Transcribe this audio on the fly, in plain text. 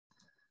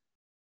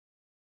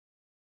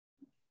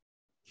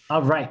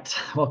All right,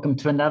 welcome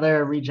to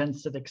another Regen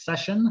Civics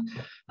session.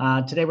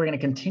 Today we're going to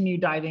continue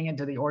diving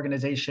into the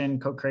organization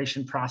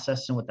co-creation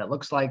process and what that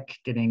looks like,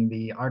 getting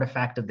the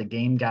artifact of the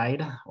game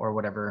guide or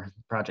whatever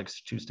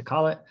projects choose to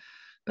call it,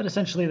 but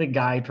essentially the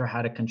guide for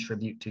how to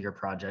contribute to your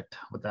project,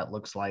 what that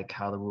looks like,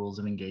 how the rules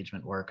of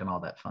engagement work and all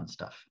that fun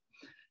stuff.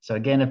 So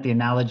again, if the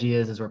analogy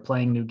is we're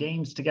playing new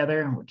games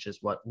together, which is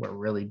what we're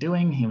really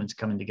doing, humans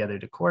coming together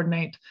to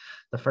coordinate,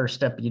 the first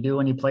step you do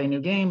when you play a new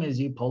game is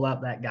you pull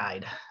out that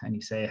guide and you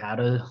say,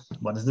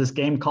 what is this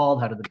game called?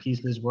 How do the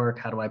pieces work?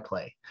 How do I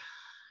play?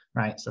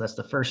 Right, so that's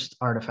the first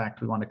artifact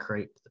we want to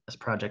create as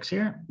projects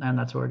here, and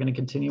that's what we're going to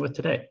continue with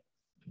today.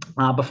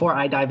 Before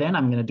I dive in,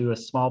 I'm going to do a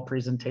small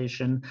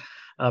presentation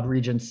of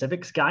Regen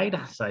Civics guide.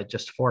 So I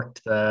just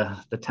forked the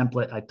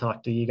template I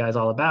talked to you guys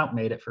all about,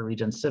 made it for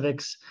Regen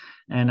Civics,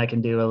 and I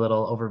can do a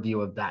little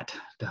overview of that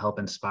to help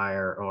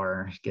inspire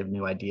or give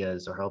new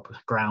ideas or help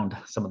ground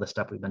some of the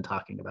stuff we've been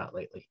talking about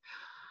lately.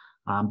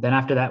 Then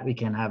after that, we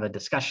can have a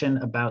discussion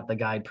about the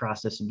guide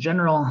process in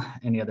general.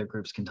 Any other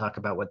groups can talk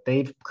about what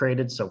they've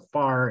created so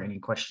far, any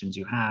questions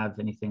you have,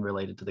 anything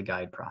related to the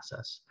guide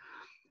process.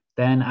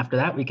 Then after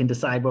that, we can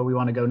decide where we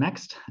want to go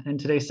next. In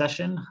today's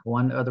session,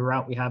 one other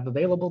route we have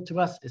available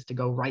to us is to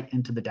go right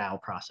into the DAO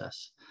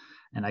process.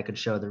 And I could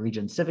show the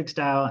Regen Civics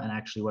DAO and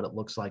actually what it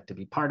looks like to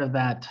be part of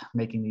that,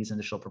 making these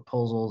initial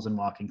proposals and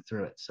walking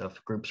through it. So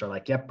if groups are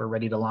like, yep, we're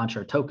ready to launch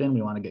our token,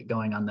 we want to get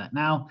going on that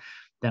now,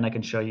 then I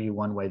can show you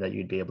one way that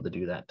you'd be able to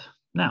do that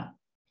now.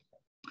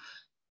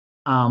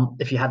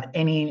 If you have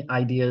any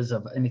ideas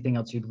of anything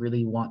else you'd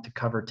really want to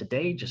cover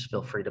today, just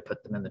feel free to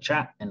put them in the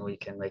chat and we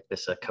can make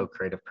this a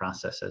co-creative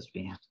process as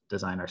we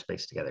design our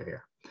space together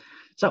here.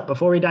 So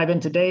before we dive in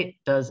today,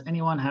 does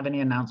anyone have any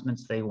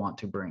announcements they want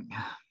to bring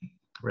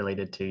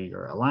related to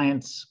your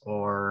alliance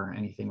or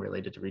anything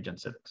related to Regen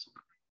Civics?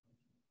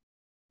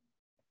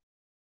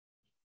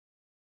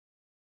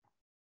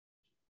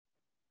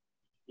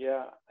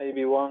 Yeah,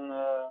 maybe one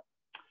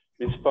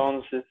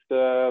response is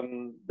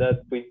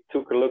that we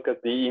took a look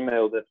at the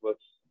email that was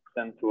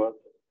sent to us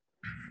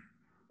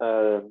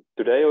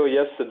today or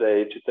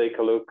yesterday to take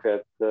a look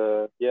at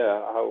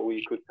how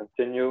we could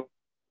continue,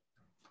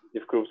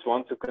 if groups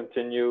want to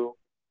continue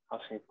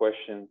asking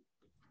questions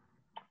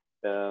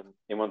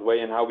in what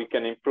way and how we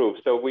can improve.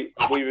 So we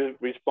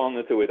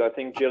responded to it. I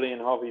think Gillian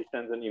Hovey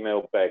sent an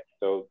email back,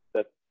 so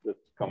that's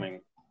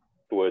coming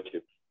towards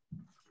you.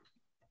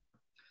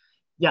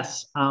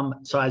 Yes,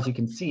 so as you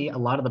can see, a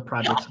lot of the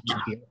projects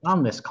are here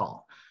on this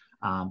call.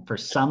 For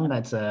some,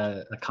 that's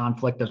a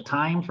conflict of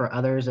time. For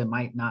others, it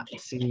might not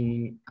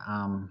see,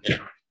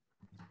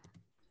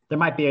 there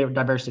might be a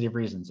diversity of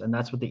reasons, and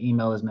that's what the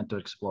email is meant to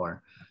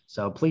explore.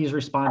 So please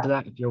respond to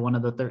that if you're one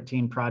of the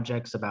 13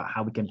 projects about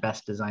how we can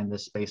best design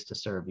this space to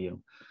serve you.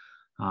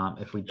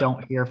 If we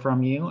don't hear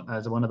from you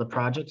as one of the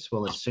projects,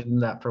 we'll assume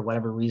that for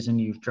whatever reason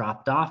you've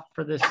dropped off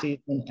for this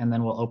season, and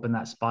then we'll open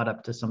that spot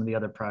up to some of the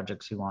other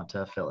projects who want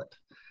to fill it.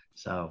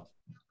 So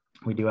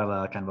we do have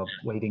a kind of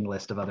a waiting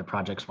list of other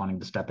projects wanting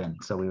to step in.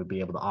 So we would be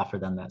able to offer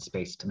them that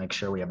space to make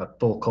sure we have a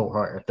full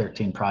cohort of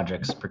 13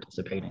 projects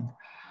participating.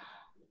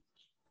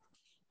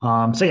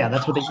 So yeah,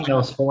 that's what the email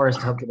is for, is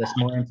to help give us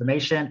more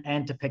information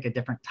and to pick a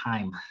different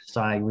time.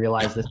 So I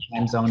realize this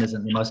time zone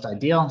isn't the most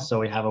ideal. So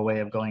we have a way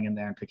of going in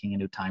there and picking a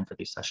new time for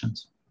these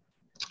sessions.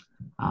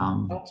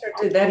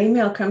 Did that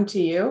email come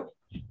to you?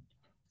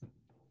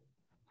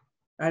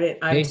 I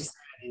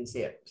didn't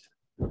see it.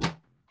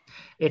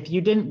 If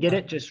you didn't get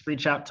it, just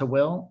reach out to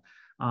Will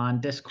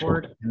on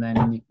Discord, and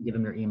then you can give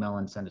him your email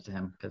and send it to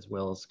him, because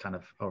Will's kind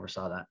of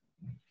oversaw that.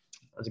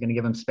 I was going to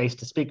give him space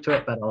to speak to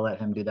it, but I'll let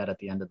him do that at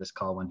the end of this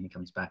call when he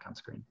comes back on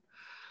screen.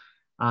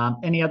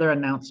 Any other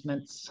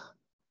announcements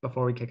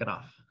before we kick it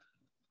off?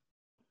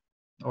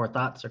 Or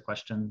thoughts or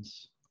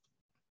questions?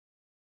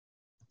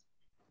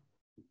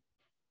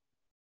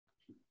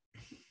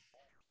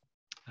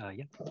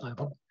 Yeah,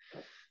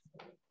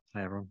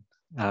 hi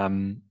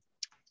everyone.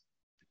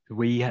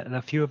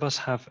 A few of us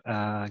have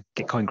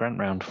Gitcoin grant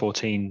round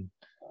 14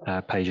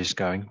 pages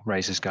going,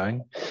 raises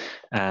going,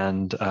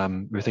 and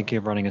we're thinking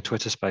of running a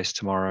Twitter space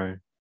tomorrow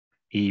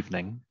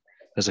evening.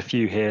 There's a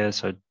few here,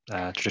 so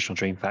Traditional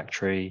Dream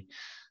Factory,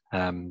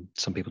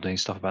 some people doing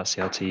stuff about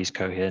CLTs,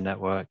 Cohere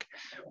Network.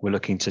 We're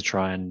looking to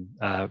try and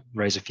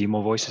raise a few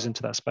more voices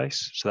into that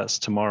space. So that's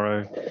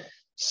tomorrow,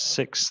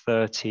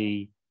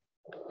 6:30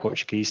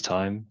 Portuguese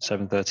time,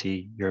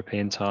 7:30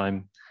 European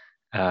time.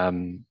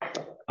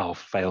 I'll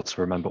fail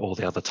to remember all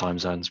the other time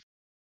zones.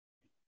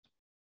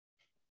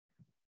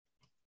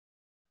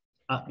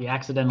 You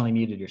accidentally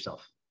muted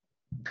yourself.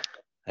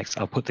 Thanks.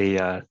 I'll put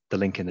the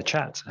link in the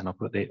chat, and I'll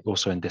put it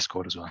also in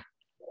Discord as well.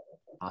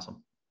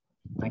 Awesome.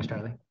 Thanks,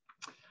 Charlie.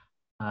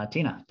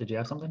 Tina, did you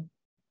have something?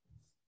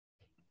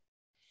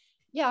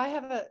 Yeah,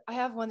 I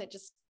have one that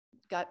just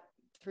got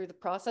through the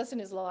process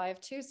and is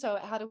live too. So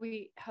how do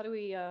we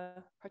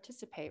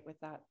participate with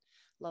that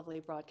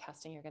lovely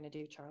broadcasting you're going to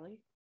do, Charlie?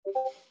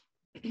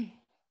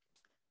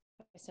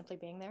 Simply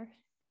being there?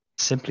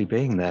 Simply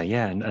being there,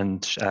 yeah,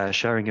 and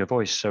sharing your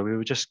voice. So we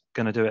were just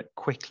going to do it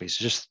quickly,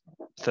 so just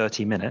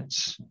 30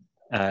 minutes.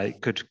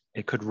 it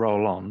could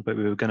roll on, but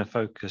we were going to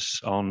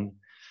focus on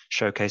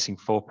showcasing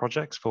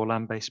 4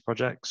 land-based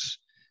projects,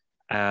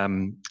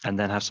 and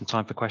then have some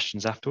time for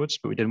questions afterwards.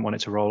 But we didn't want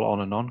it to roll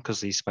on and on,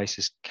 because these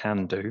spaces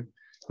can do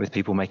with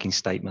people making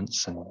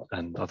statements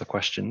and other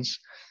questions.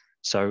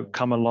 So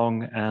come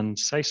along and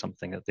say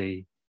something at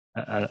the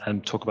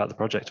and talk about the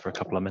project for a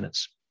couple of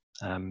minutes.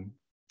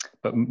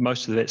 But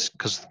most of it's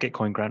because the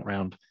Gitcoin grant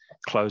round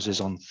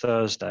closes on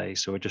Thursday,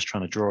 so we're just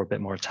trying to draw a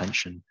bit more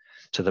attention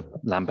to the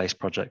land-based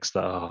projects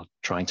that are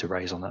trying to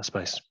raise on that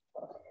space.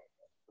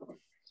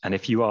 And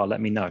if you are,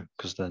 let me know,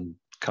 because then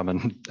come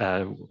and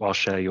I'll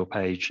share your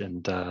page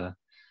and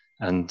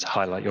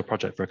highlight your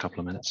project for a couple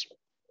of minutes.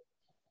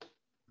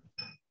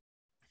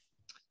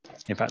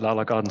 In fact,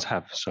 Lala Gardens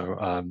have, so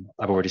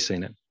I've already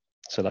seen it.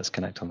 So let's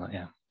connect on that,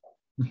 yeah.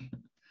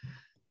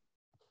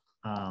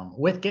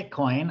 With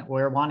Gitcoin,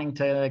 we're wanting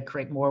to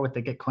create more with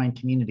the Gitcoin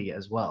community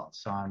as well.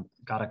 So I've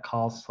got a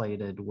call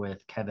slated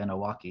with Kevin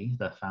Owaki,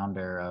 the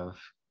founder of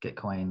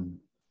Gitcoin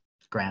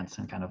Grants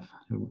and kind of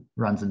who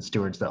runs and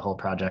stewards that whole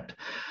project,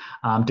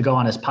 to go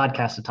on his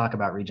podcast to talk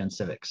about Regen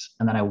Civics.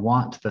 And then I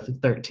want the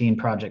 13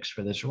 projects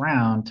for this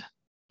round.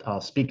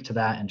 I'll speak to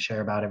that and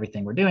share about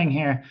everything we're doing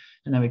here.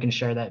 And then we can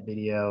share that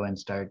video and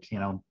start,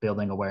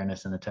 building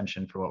awareness and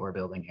attention for what we're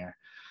building here.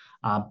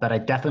 But I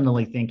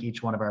definitely think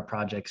each one of our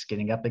projects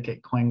getting up the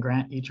Gitcoin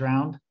grant each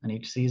round and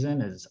each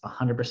season is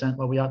 100%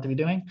 what we ought to be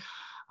doing.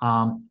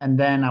 And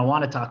then I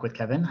want to talk with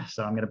Kevin.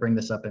 So I'm going to bring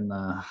this up in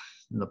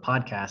the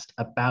podcast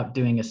about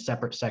doing a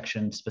separate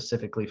section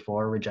specifically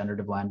for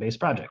regenerative land-based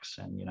projects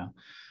and,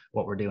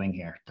 what we're doing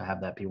here to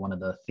have that be one of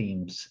the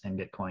themes in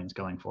Gitcoins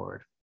going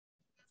forward.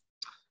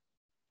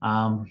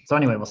 So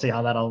anyway, we'll see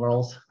how that all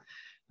rolls.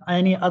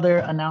 Any other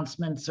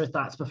announcements or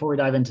thoughts before we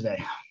dive in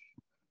today?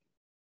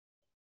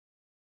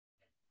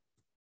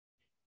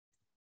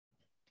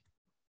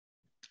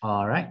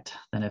 All right,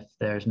 then if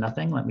there's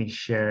nothing, let me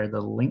share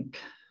the link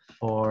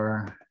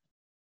for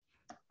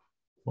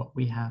what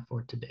we have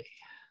for today.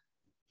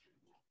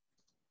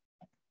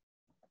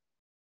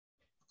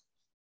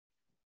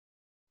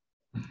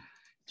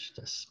 Just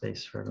a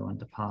space for everyone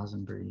to pause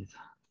and breathe.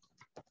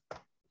 All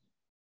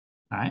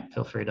right,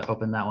 feel free to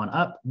open that one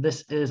up.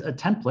 This is a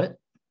template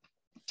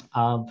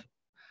of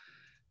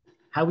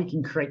how we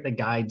can create the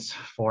guides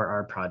for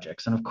our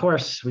projects. And of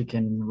course, we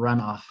can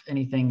run off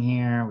anything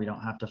here. We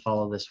don't have to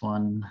follow this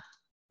one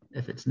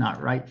if it's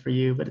not right for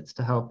you, but it's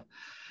to help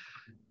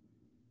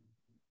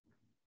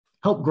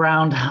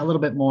ground a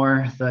little bit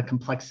more the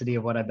complexity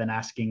of what I've been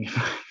asking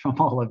from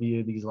all of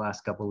you these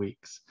last couple of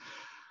weeks.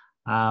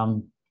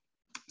 So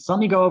let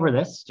me go over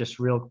this just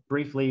real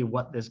briefly,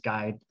 what this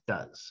guide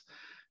does.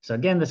 So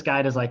again, this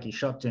guide is like you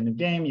show up to a new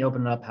game, you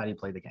open it up, how do you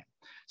play the game?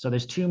 So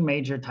there's 2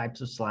 major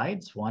types of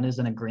slides. One is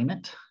an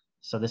agreement.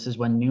 So this is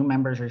when new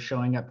members are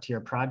showing up to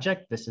your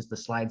project. This is the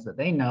slides that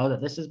they know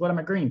that this is what I'm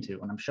agreeing to.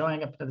 When I'm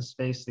showing up to the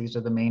space, these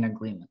are the main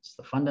agreements,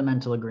 the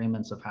fundamental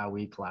agreements of how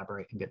we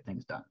collaborate and get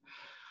things done.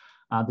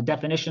 The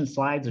definition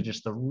slides are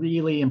just the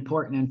really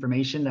important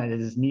information that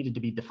is needed to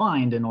be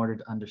defined in order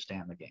to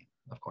understand the game,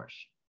 of course.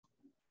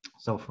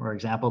 So for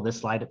example, this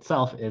slide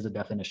itself is a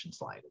definition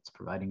slide. It's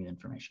providing the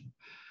information.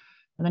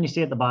 And then you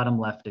see at the bottom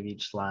left of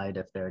each slide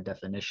if they're a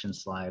definition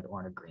slide or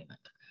an agreement.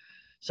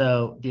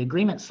 So the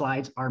agreement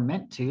slides are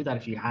meant to, that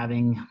if you're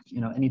having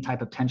any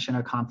type of tension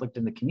or conflict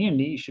in the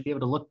community, you should be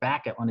able to look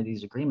back at one of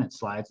these agreement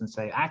slides and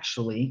say,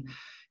 actually,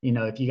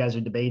 if you guys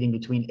are debating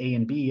between A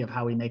and B of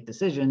how we make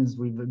decisions,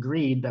 we've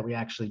agreed that we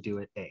actually do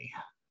it A.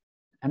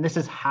 And this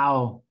is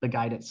how the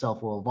guide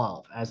itself will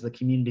evolve. As the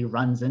community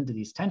runs into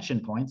these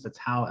tension points, that's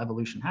how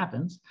evolution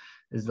happens,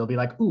 is they'll be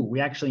like, ooh, we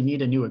actually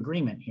need a new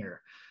agreement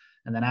here.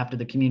 And then after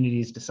the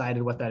community's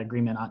decided what that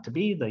agreement ought to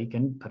be, they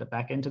can put it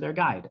back into their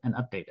guide and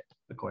update it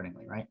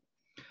accordingly, right?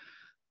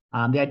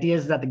 The idea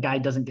is that the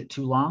guide doesn't get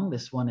too long.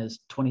 This one is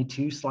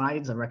 22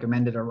 slides. I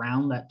recommend it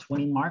around that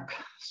 20 mark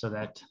so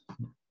that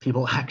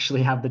people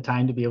actually have the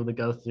time to be able to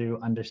go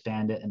through,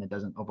 understand it, and it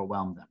doesn't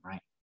overwhelm them,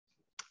 right?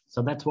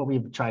 So that's what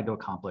we've tried to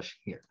accomplish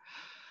here.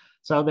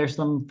 So there's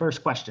some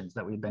first questions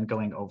that we've been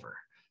going over.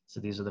 So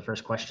these are the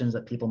first questions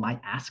that people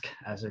might ask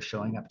as they're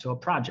showing up to a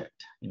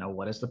project.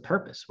 What is the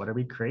purpose? What are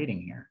we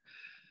creating here?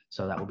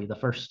 So that will be the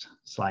first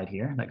slide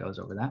here that goes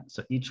over that.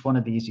 So each one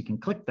of these, you can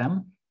click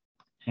them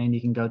and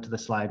you can go to the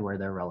slide where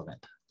they're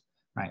relevant,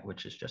 right?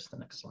 Which is just the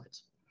next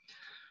slides.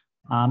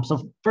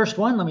 So first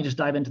one, let me just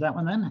dive into that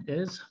one then,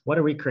 is what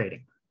are we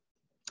creating?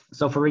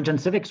 So for Regen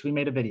Civics, we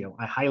made a video.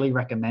 I highly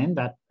recommend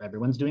that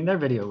everyone's doing their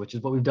video, which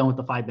is what we've done with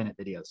the 5-minute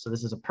videos. So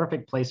this is a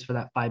perfect place for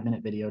that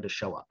 5-minute video to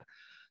show up.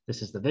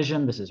 This is the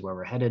vision. This is where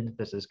we're headed.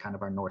 This is kind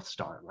of our North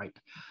Star, right?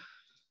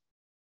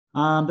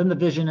 Then the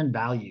vision and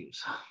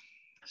values.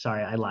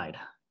 Sorry, I lied.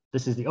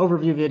 This is the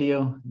overview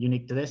video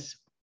unique to this.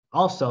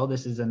 Also,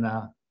 this is an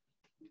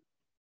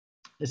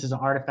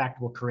artifact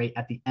we'll create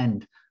at the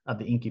end of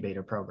the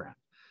incubator program.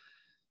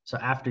 So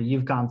after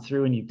you've gone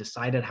through and you've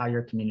decided how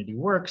your community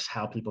works,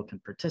 how people can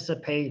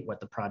participate,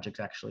 what the project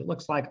actually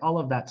looks like, all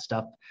of that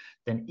stuff,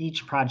 then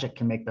each project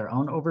can make their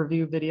own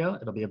overview video.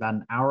 It'll be about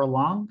an hour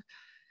long.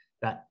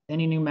 that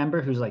any new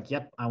member who's like,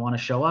 yep, I want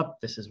to show up,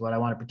 this is what I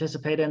want to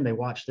participate in, they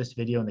watch this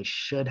video and they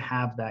should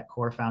have that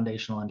core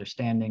foundational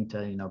understanding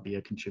to, you know, be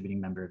a contributing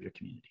member of your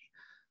community.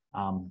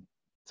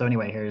 So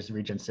anyway, here's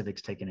Regen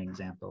Civics taking an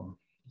example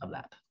of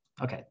that.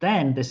 Okay,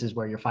 then this is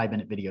where your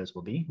 5-minute videos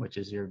will be, which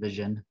is your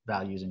vision,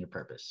 values, and your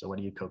purpose. So what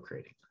are you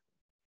co-creating?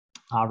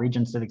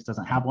 Regen Civics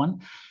doesn't have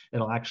one.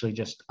 It'll actually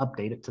just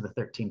update it to the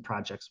 13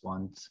 projects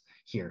ones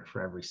here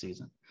for every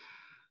season,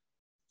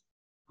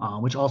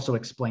 which also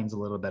explains a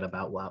little bit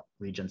about what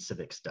Regen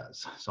Civics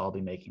does. So I'll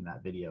be making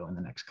that video in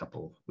the next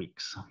couple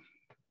weeks.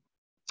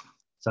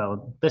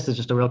 So this is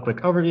just a real quick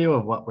overview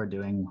of what we're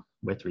doing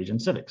with Regen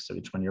Civics. So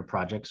each one of your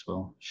projects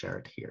will share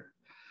it here.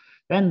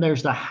 Then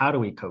there's the how do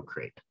we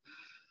co-create.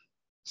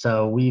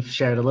 So we've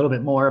shared a little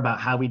bit more about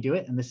how we do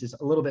it. And this is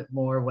a little bit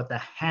more what the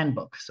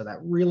handbook. So that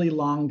really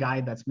long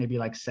guide that's maybe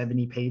like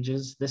 70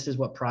 pages. This is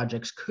what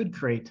projects could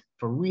create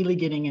for really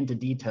getting into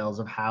details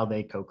of how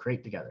they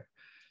co-create together.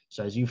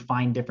 So as you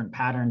find different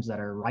patterns that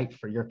are right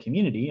for your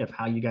community of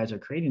how you guys are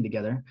creating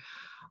together,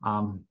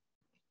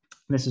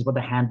 this is what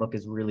the handbook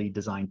is really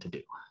designed to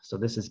do. So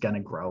this is going to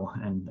grow,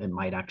 and it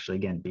might actually,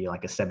 again, be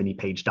like a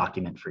 70-page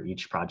document for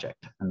each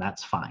project, and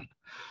that's fine.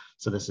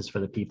 So this is for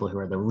the people who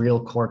are the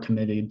real core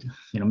committed,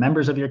 you know,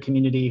 members of your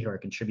community who are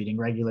contributing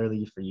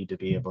regularly, for you to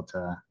be able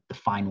to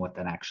define what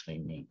that actually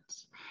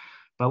means.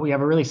 But we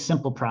have a really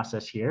simple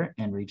process here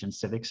in Regen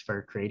Civics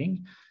for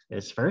creating.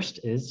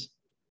 First is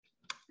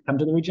come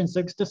to the Regen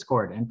Civics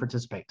Discord and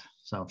participate.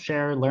 So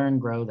share, learn,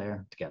 grow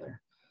there together.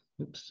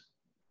 Oops.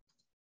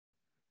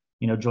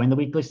 You know, join the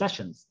weekly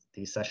sessions,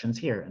 these sessions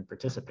here, and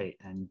participate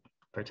in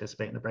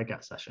the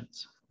breakout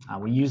sessions.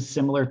 We use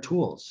similar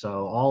tools.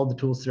 So all the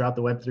tools throughout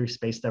the Web3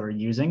 space that we're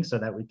using so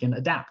that we can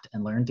adapt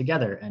and learn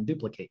together and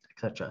duplicate,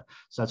 etc.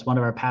 So that's one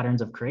of our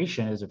patterns of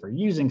creation, is if we're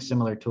using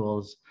similar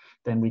tools,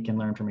 then we can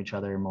learn from each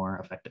other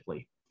more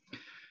effectively.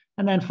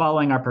 And then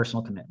following our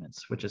personal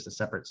commitments, which is a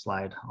separate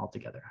slide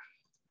altogether.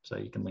 So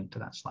you can link to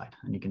that slide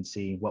and you can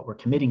see what we're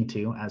committing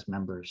to as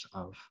members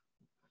of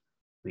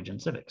Regen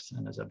Civics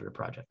and as of your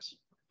projects.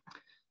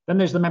 Then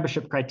there's the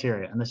membership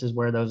criteria, and this is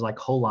where those like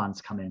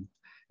holons come in.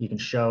 You can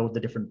show the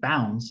different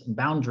bounds and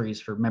boundaries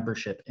for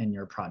membership in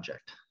your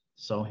project.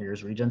 So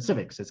here's Regen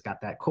Civics, it's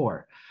got that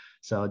core.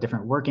 So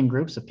different working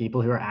groups of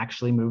people who are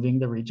actually moving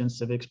the Regen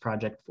Civics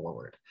project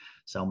forward.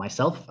 So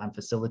myself, I'm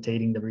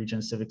facilitating the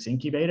Regen Civics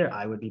incubator.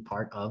 I would be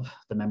part of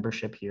the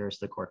membership here as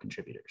the core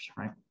contributors,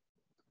 right?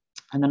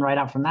 And then right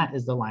out from that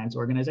is the alliance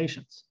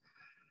organizations.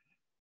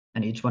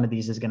 And each one of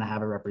these is going to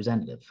have a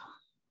representative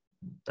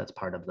that's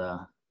part of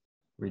the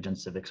Regen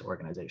Civics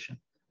organization.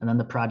 And then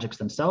the projects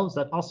themselves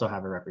that also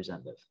have a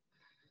representative.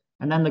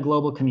 And then the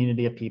global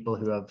community of people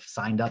who have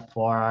signed up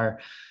for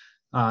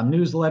our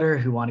newsletter,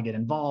 who want to get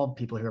involved,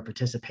 people who are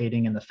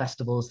participating in the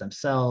festivals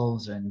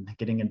themselves and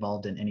getting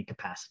involved in any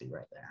capacity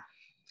right there.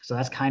 So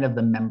that's kind of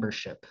the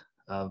membership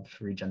of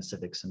Regen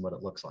Civics and what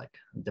it looks like,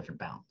 different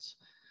bounds.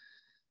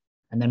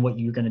 And then what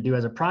you're going to do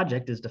as a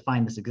project is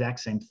define this exact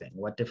same thing.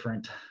 What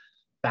different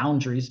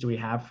boundaries do we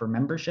have for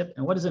membership?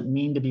 And what does it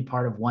mean to be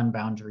part of one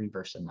boundary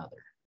versus another?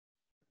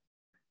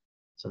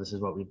 So this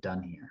is what we've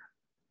done here.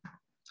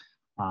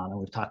 And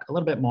we've talked a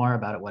little bit more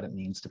about it, what it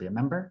means to be a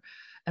member.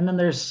 And then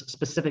there's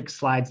specific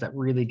slides that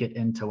really get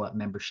into what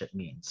membership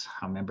means,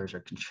 how members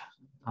are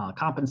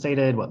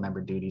compensated, what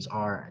member duties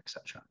are,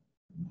 etc.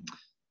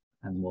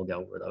 And we'll go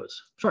over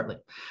those shortly.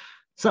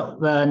 So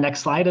the next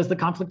slide is the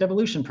conflict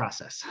evolution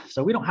process.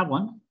 So we don't have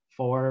one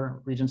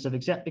for Regen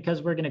Civics yet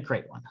because we're going to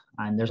create one.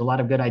 And there's a lot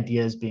of good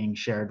ideas being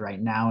shared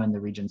right now in the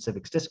Regen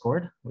Civics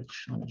Discord,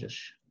 which let me just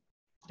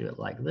do it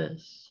like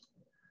this.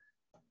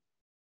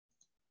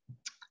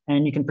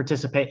 And you can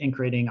participate in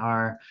creating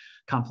our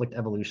conflict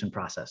evolution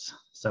process.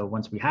 So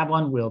once we have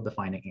one, we'll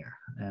define it here.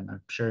 And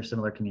I'm sure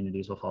similar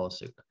communities will follow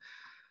suit.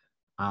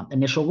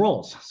 Initial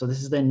roles. So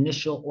this is the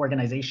initial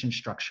organization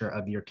structure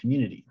of your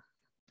community.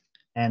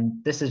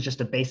 And this is just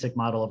a basic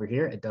model over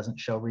here. It doesn't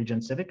show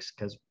Regen Civics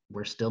because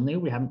we're still new.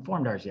 We haven't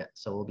formed ours yet.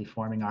 So we'll be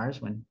forming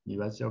ours when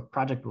you as your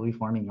project will be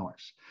forming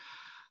yours.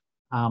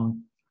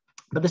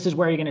 But this is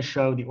where you're going to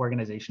show the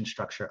organization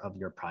structure of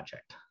your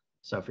project.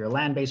 So if you're a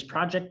land-based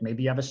project,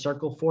 maybe you have a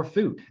circle for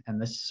food, and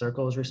this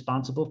circle is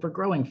responsible for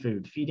growing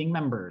food, feeding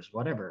members,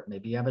 whatever.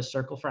 Maybe you have a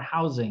circle for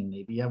housing,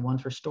 maybe you have one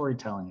for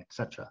storytelling,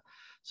 etc.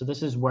 So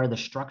this is where the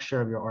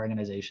structure of your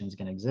organization is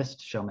going to exist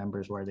to show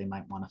members where they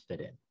might want to fit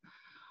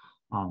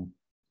in.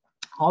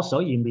 Also,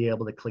 you can be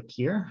able to click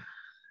here,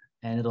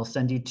 and it'll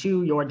send you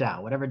to your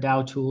DAO, whatever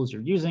DAO tools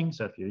you're using.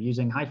 So if you're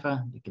using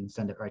Hypha, you can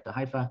send it right to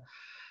Hypha.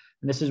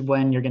 And this is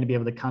when you're going to be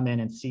able to come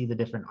in and see the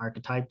different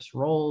archetypes,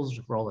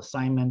 roles, role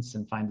assignments,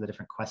 and find the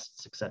different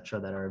quests, etc.,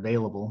 that are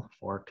available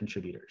for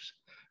contributors.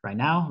 Right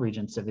now,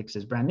 Regen Civics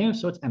is brand new,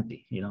 so it's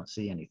empty. You don't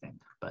see anything,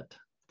 but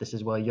this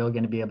is where you're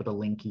going to be able to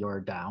link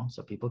your DAO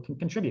so people can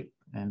contribute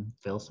and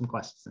fill some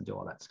quests and do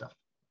all that stuff.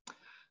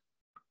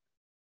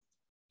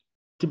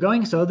 Keep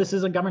going. So this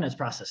is a governance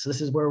process.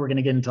 This is where we're going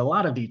to get into a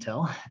lot of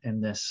detail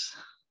in this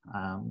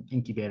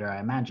incubator, I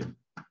imagine.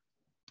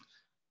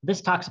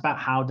 This talks about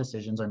how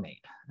decisions are made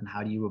and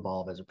how do you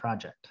evolve as a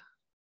project.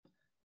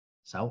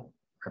 So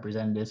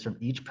representatives from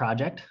each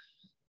project.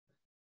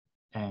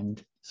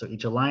 And so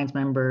each alliance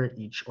member,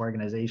 each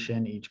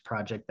organization, each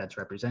project that's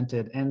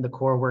represented, and the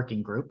core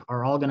working group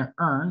are all going to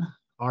earn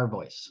our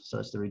voice. So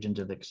it's the Regen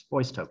Civics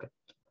voice token.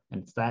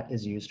 And that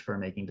is used for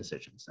making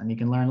decisions. And you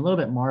can learn a little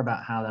bit more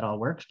about how that all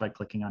works by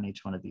clicking on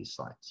each one of these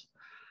slides,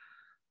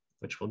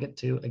 which we'll get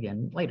to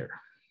again later.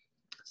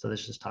 So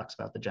this just talks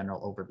about the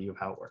general overview of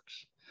how it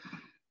works.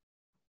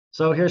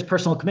 So here's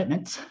personal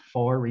commitments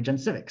for Regen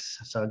Civics.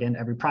 So again,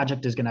 every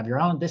project is going to have your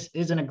own. This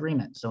is an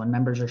agreement. So when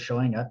members are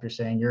showing up, you're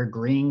saying you're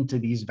agreeing to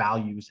these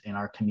values in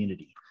our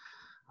community.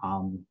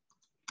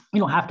 You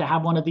don't have to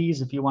have one of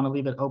these if you want to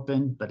leave it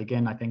open. But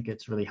again, I think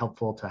it's really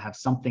helpful to have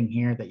something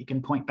here that you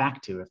can point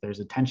back to. If there's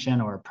a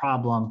tension or a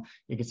problem,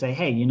 you could say,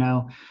 hey, you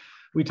know,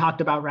 we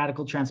talked about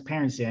radical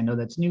transparency. I know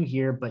that's new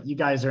here, but you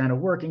guys are in a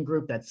working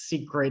group that's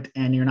secret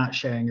and you're not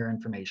sharing your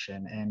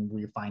information, and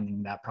we're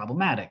finding that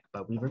problematic,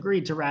 but we've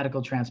agreed to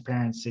radical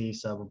transparency.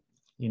 So,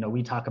 you know,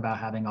 we talk about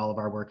having all of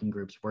our working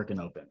groups working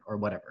open or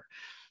whatever.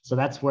 So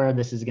that's where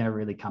this is going to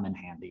really come in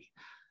handy.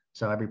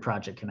 So every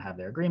project can have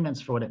their agreements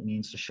for what it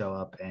means to show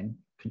up and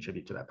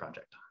contribute to that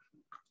project.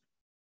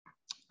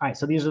 All right,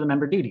 so these are the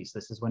member duties.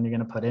 This is when you're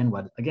going to put in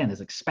what, again,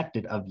 is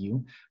expected of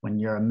you when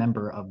you're a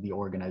member of the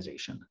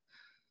organization.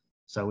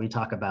 So we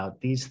talk about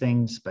these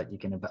things, but you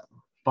can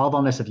evolve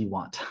on this if you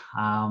want.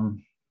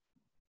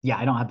 Yeah,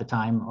 I don't have the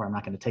time, or I'm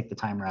not going to take the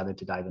time rather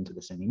to dive into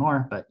this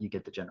anymore, but you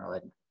get the general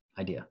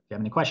idea. If you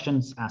have any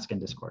questions, ask in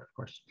Discord, of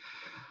course.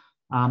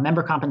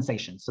 Member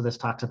compensation. So this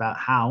talks about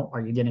how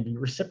are you going to be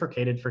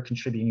reciprocated for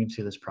contributing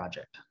to this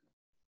project.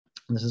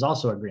 And this is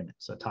also agreement.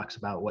 So it talks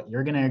about what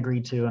you're going to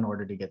agree to in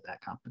order to get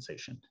that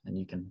compensation. And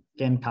you can,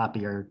 again,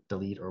 copy or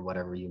delete or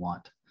whatever you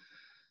want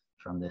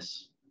from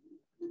this.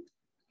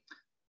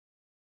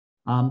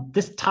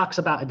 This talks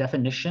about a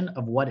definition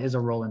of what is a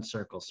role in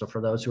circles. So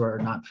for those who are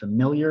not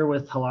familiar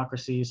with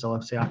holacracy,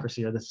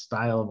 solipsocracy, or this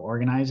style of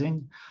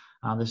organizing,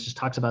 this just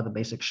talks about the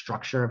basic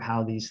structure of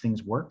how these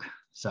things work.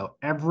 So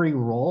every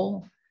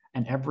role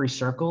and every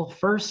circle,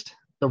 first,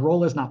 the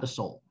role is not the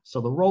soul. So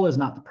the role is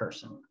not the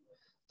person.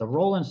 The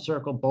role and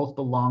circle both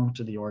belong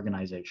to the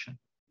organization.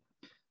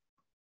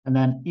 And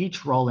then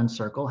each role and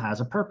circle has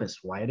a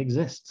purpose, why it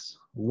exists,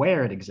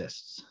 where it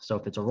exists. So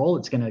if it's a role,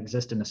 it's going to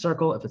exist in a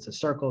circle. If it's a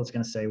circle, it's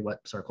going to say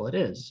what circle it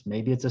is.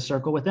 Maybe it's a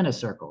circle within a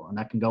circle, and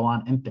that can go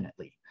on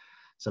infinitely.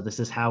 So this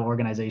is how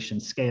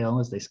organizations scale,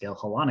 as they scale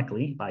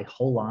holonically by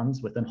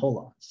holons within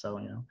holons. So,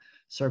 you know,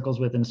 circles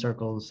within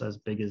circles as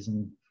big as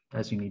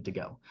you need to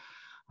go.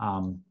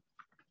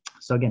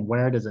 So again,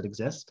 where does it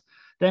exist?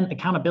 Then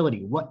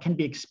accountability, what can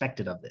be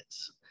expected of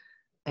this?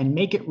 And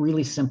make it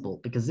really simple,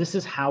 because this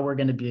is how we're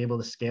going to be able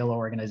to scale our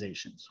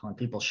organizations. When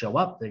people show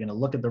up, they're going to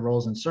look at the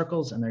roles and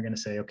circles and they're going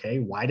to say, okay,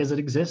 why does it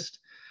exist?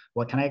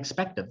 What can I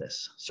expect of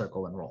this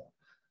circle and role?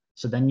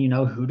 So then you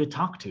know who to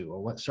talk to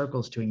or what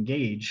circles to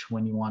engage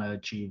when you want to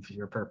achieve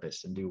your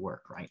purpose and do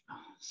work, right?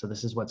 So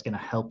this is what's going to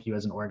help you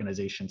as an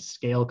organization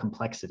scale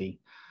complexity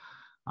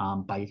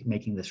by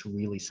making this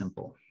really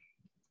simple.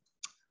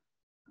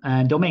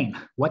 And domain,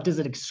 what does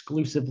it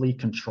exclusively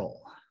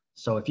control?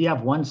 So if you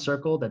have one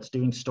circle that's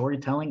doing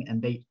storytelling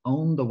and they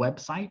own the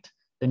website,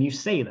 then you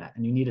say that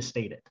and you need to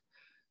state it.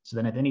 So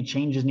then if any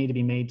changes need to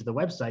be made to the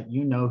website,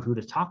 you know who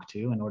to talk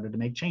to in order to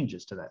make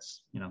changes to that,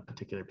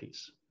 particular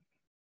piece.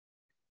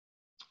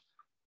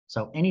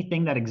 So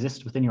anything that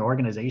exists within your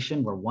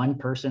organization where one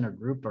person or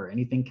group or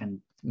anything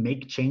can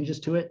make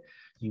changes to it,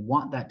 you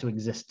want that to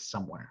exist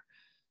somewhere.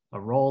 A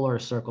role or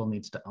a circle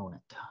needs to own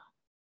it.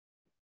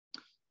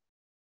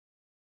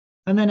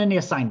 And then any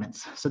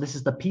assignments. So this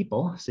is the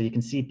people. So you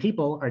can see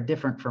people are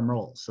different from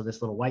roles. So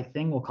this little white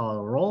thing, we'll call it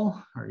a role,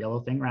 or yellow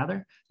thing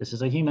rather. This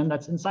is a human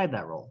that's inside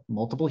that role.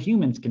 Multiple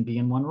humans can be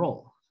in one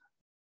role,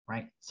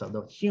 right? So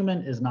the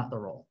human is not the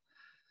role.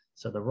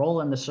 So the role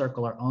and the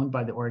circle are owned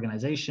by the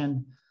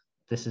organization.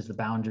 This is the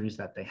boundaries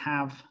that they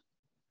have.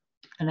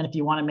 And then if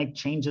you want to make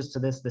changes to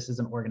this, this is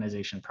an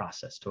organization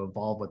process to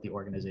evolve what the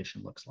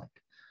organization looks like.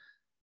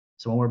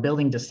 So when we're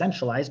building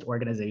decentralized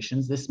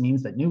organizations, this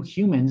means that new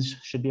humans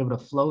should be able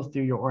to flow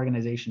through your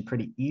organization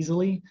pretty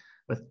easily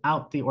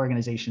without the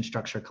organization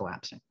structure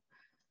collapsing.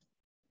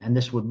 And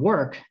this would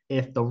work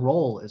if the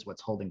role is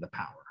what's holding the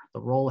power. The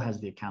role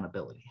has the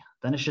accountability.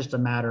 Then it's just a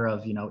matter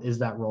of, is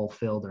that role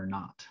filled or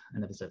not?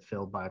 And is it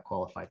filled by a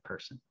qualified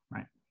person,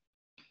 right?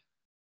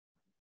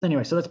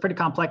 Anyway, so that's pretty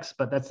complex,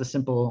 but that's the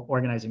simple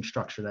organizing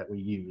structure that we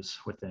use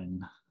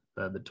within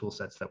the tool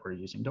sets that we're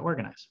using to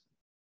organize,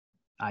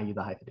 i.e.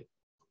 the Hyphadoop.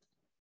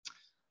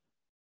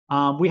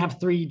 We have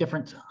 3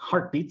 different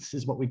heartbeats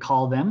is what we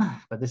call them,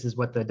 but this is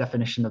what the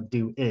definition of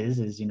do is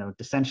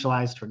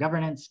decentralized for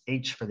governance,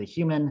 H for the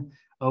human,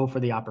 O for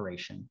the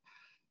operation.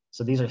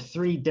 So these are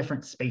 3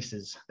 different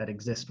spaces that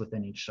exist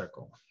within each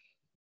circle.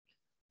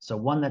 So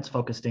one that's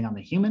focusing on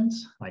the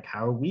humans, like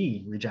how are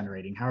we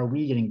regenerating? How are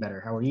we getting better?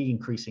 How are we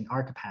increasing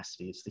our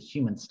capacity? It's the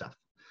human stuff.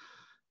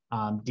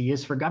 D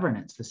is for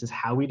governance. This is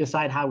how we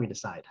decide how we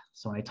decide.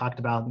 So when I talked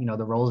about,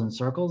 the roles and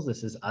circles,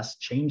 this is us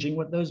changing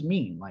what those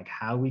mean, like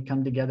how we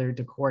come together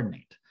to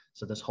coordinate.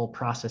 So this whole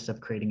process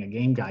of creating a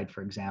game guide,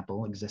 for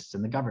example, exists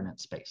in the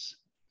governance space.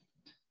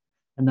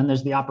 And then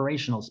there's the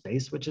operational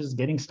space, which is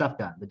getting stuff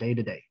done, the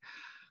day-to-day.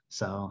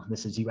 So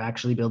this is you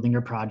actually building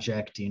your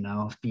project, you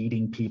know,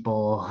 feeding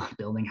people,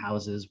 building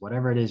houses,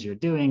 whatever it is you're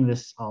doing,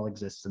 this all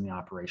exists in the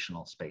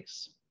operational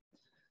space.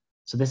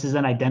 So this is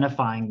then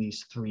identifying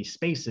these three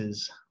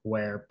spaces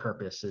where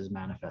purpose is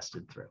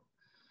manifested through.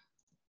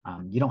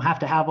 You don't have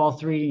to have all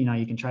three, you know,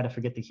 you can try to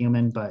forget the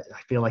human, but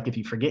I feel like if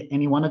you forget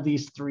any one of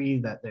these three,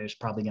 that there's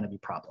probably going to be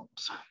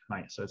problems,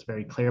 right? So it's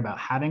very clear about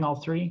having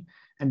all three,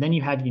 and then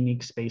you have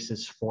unique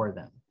spaces for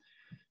them.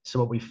 So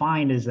what we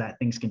find is that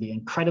things can be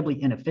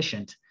incredibly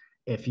inefficient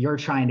if you're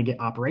trying to get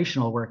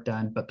operational work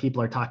done, but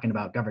people are talking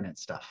about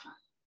governance stuff.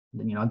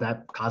 Then, you know,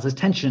 that causes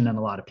tension in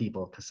a lot of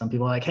people, because some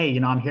people are like, hey,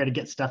 you know, I'm here to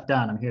get stuff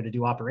done. I'm here to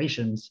do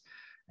operations.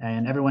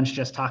 And everyone's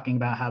just talking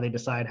about how they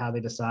decide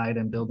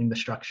and building the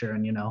structure.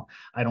 And, you know,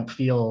 I don't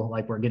feel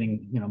like we're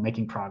getting, you know,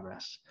 making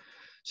progress.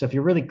 So if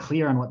you're really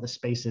clear on what the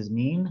spaces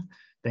mean,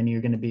 then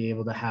you're going to be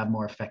able to have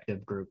more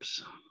effective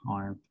groups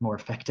or more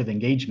effective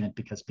engagement,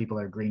 because people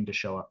are agreeing to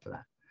show up for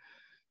that.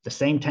 The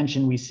same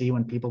tension we see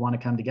when people want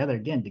to come together,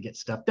 again, to get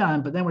stuff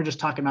done, but then we're just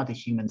talking about the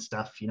human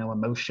stuff, you know,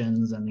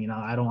 emotions, and, you know,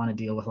 I don't want to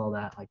deal with all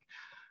that. Like,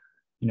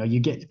 you know,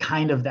 you get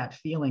kind of that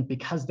feeling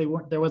because there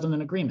wasn't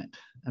an agreement,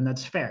 and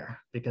that's fair,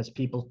 because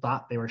people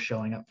thought they were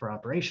showing up for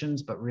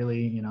operations, but really,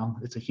 you know,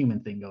 it's a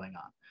human thing going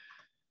on.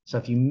 So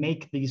if you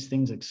make these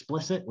things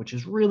explicit, which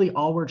is really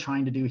all we're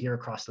trying to do here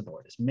across the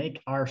board, is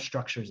make our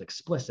structures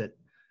explicit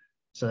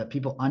so that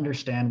people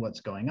understand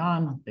what's going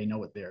on, they know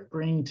what they're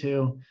agreeing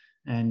to,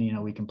 and, you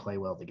know, we can play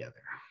well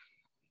together.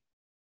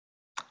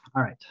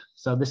 All right,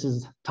 so this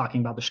is talking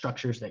about the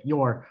structures that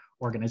your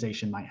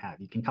organization might have.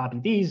 You can copy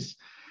these,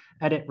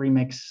 edit,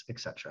 remix,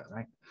 etc.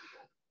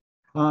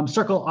 Right?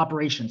 Circle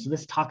operations. So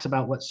this talks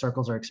about what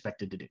circles are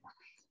expected to do.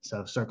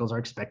 So circles are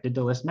expected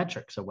to list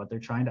metrics, so what they're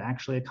trying to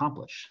actually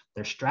accomplish,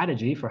 their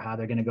strategy for how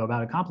they're going to go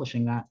about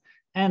accomplishing that,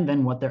 and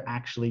then what they're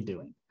actually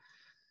doing.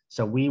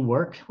 So we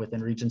work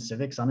within Regen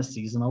Civics on a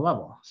seasonal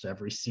level. So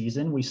every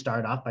season we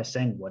start off by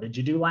saying, what did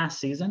you do last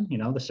season? You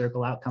know, the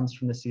circle outcomes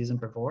from the season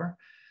before.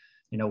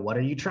 You know, what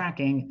are you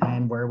tracking,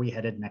 and where are we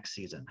headed next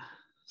season?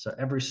 So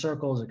every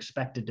circle is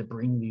expected to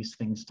bring these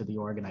things to the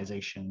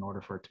organization in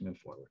order for it to move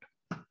forward.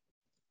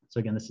 So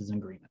again, this is an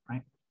agreement,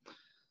 right?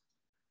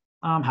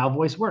 How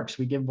voice works.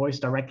 We give voice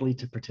directly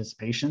to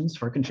participations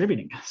for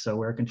contributing. So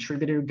we're a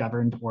contributor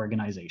governed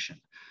organization.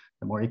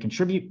 The more you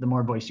contribute, the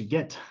more voice you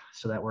get,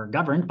 so that we're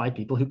governed by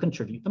people who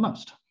contribute the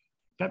most.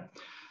 Okay,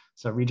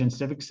 so Regen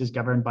Civics is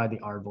governed by the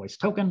R voice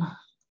token,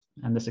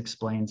 and this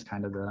explains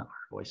kind of the R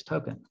voice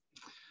token.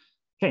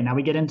 Okay, now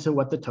we get into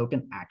what the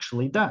token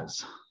actually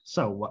does.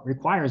 So what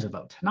requires a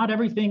vote? Not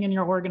everything in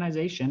your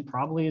organization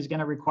probably is going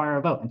to require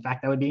a vote. In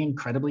fact, that would be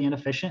incredibly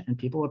inefficient, and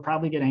people would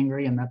probably get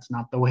angry, and that's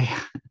not the way,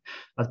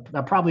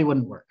 that probably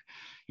wouldn't work.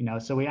 You know,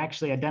 so we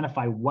actually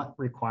identify what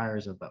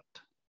requires a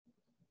vote.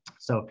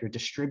 So if you're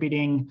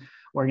distributing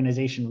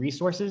organization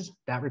resources,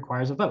 that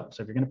requires a vote.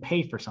 So if you're going to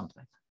pay for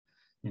something,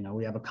 you know,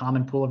 we have a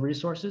common pool of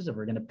resources. If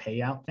we're going to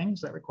pay out things,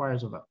 that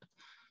requires a vote.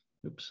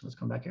 Oops, let's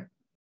come back here.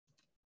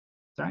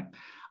 Sorry.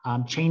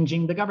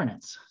 Changing the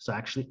governance. So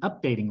actually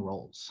updating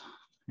roles.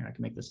 Here, I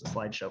can make this a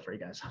slideshow for you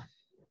guys.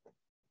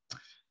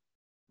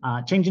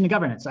 Changing the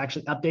governance,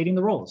 actually updating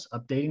the roles,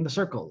 updating the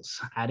circles,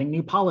 adding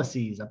new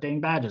policies, updating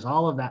badges,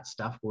 all of that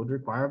stuff would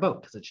require a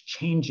vote, because it's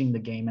changing the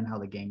game and how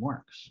the game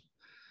works.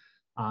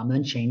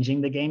 Then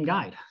changing the game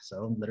guide.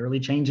 So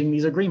literally changing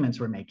these agreements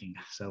we're making.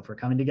 So if we're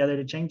coming together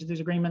to change these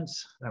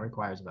agreements, that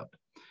requires a vote.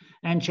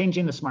 And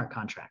changing the smart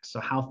contracts. So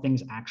how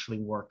things actually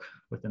work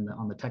within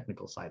on the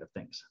technical side of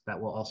things, that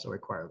will also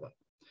require a vote.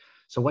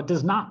 So what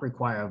does not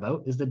require a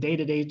vote is the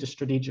day-to-day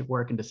strategic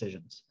work and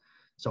decisions.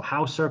 So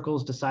how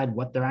circles decide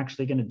what they're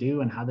actually going to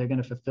do and how they're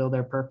going to fulfill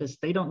their purpose,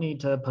 they don't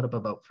need to put up a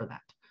vote for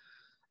that.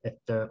 If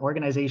the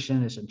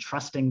organization is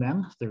entrusting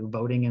them through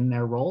voting in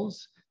their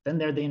roles, then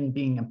they're then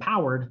being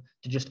empowered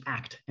to just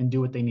act and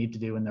do what they need to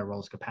do in their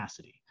roles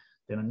capacity.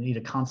 They don't need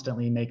to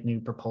constantly make new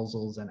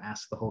proposals and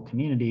ask the whole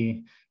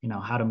community, you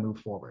know, how to move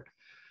forward.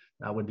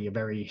 That would be a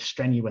very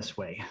strenuous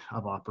way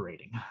of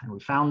operating. And we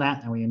found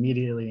that, and we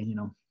immediately, you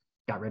know,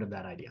 got rid of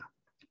that idea.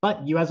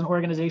 But you as an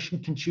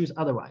organization can choose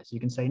otherwise.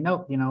 You can say,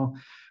 nope, you know,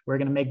 we're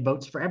going to make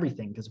votes for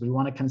everything because we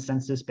want a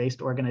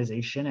consensus-based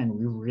organization and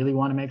we really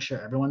want to make sure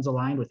everyone's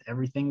aligned with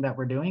everything that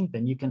we're doing.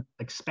 Then you can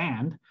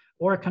expand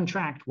or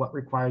contract what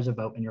requires a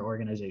vote in your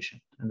organization.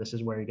 And this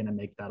is where you're going to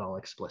make that all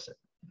explicit.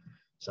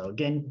 So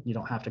again, you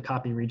don't have to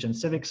copy Regen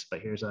Civics,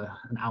 but here's an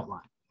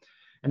outline.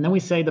 And then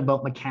we say the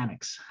vote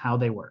mechanics, how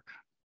they work.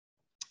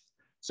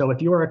 So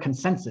if you are a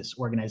consensus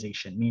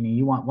organization, meaning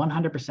you want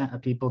 100%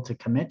 of people to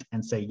commit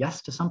and say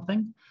yes to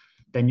something,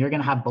 then you're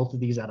going to have both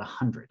of these at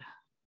 100.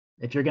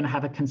 If you're going to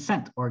have a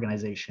consent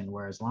organization,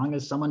 where as long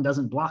as someone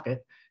doesn't block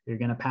it, you're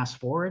going to pass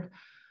forward,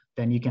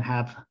 then you can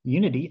have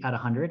unity at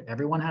 100.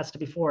 Everyone has to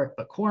be for it,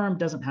 but quorum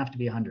doesn't have to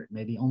be 100.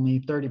 Maybe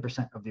only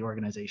 30% of the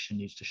organization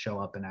needs to show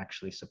up and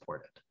actually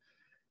support it.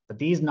 But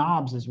these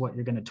knobs is what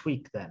you're going to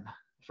tweak then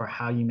for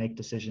how you make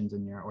decisions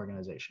in your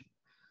organization.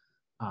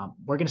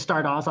 We're going to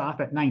start off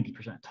at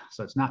 90%.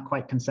 So it's not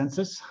quite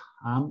consensus.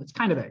 It's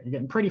kind of there. You're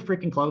getting pretty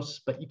freaking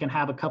close, but you can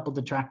have a couple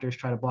detractors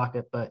try to block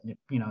it, but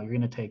you know, you're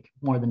going to take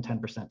more than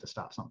 10% to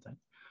stop something.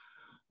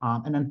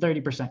 And then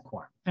 30%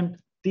 quorum. And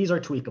these are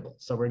tweakable.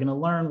 So we're going to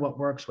learn what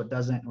works, what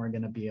doesn't, and we're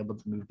going to be able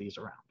to move these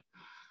around.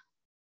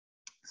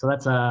 So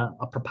that's a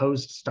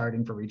proposed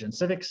starting for Regen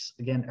Civics.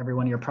 Again, every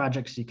one of your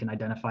projects, you can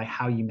identify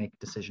how you make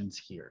decisions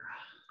here.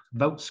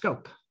 Vote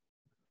scope.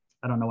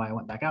 I don't know why I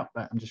went back out,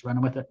 but I'm just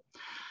running with it.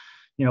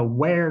 You know,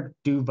 where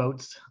do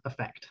votes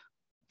affect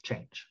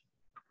change?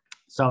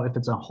 So if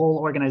it's a whole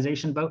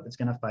organization vote, it's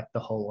going to affect the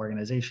whole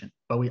organization.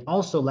 But we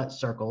also let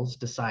circles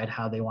decide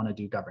how they want to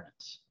do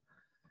governance.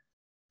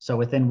 So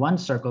within one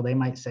circle, they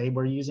might say,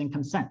 we're using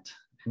consent,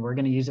 and we're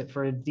going to use it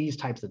for these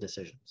types of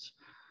decisions.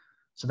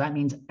 So that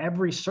means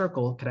every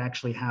circle could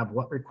actually have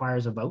what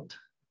requires a vote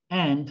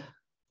and,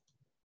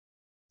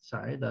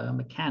 sorry, the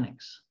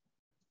mechanics.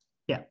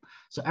 Yeah,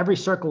 so every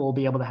circle will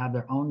be able to have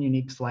their own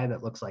unique slide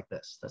that looks like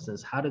this. That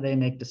says, how do they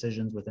make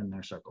decisions within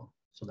their circle?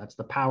 So that's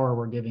the power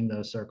we're giving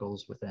those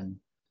circles within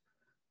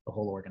the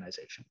whole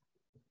organization.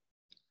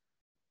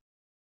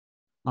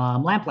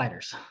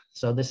 Lamplighters.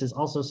 So this is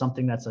also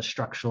something that's a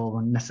structural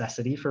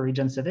necessity for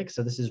Regen Civics.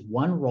 So this is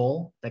one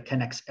role that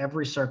connects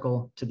every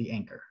circle to the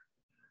anchor.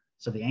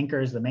 So the anchor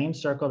is the main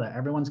circle that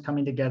everyone's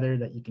coming together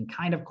that you can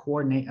kind of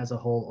coordinate as a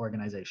whole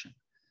organization.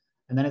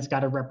 And then it's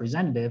got a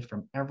representative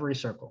from every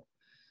circle.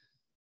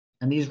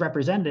 And these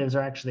representatives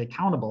are actually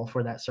accountable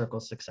for that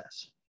circle's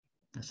success.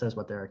 It says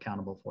what they're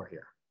accountable for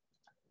here.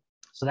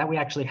 So that we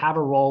actually have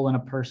a role in a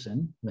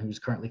person who's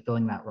currently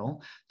filling that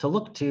role to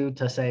look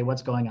to say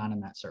what's going on in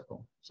that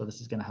circle. So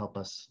this is going to help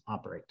us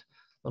operate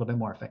a little bit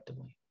more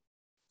effectively.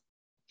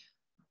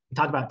 We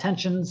talk about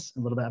tensions,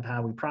 a little bit of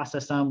how we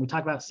process them. We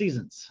talk about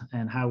seasons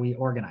and how we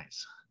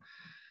organize.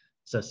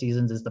 So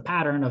seasons is the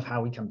pattern of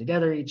how we come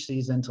together each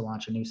season to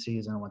launch a new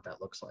season and what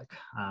that looks like.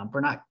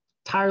 We're not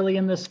entirely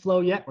in this flow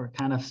yet. We're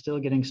kind of still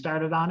getting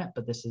started on it,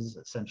 but this is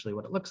essentially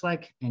what it looks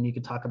like. And you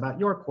can talk about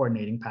your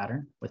coordinating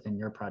pattern within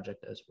your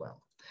project as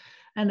well.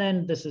 And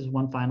then this is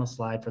one final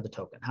slide for the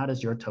token. How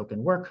does your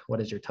token work?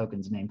 What is your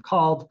token's name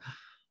called?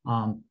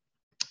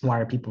 Why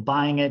are people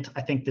buying it?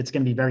 I think it's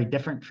going to be very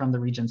different from the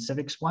Regen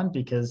Civics one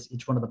because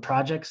each one of the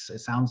projects, it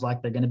sounds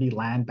like they're going to be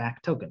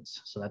land-backed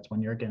tokens. So that's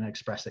when you're going to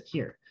express it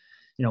here.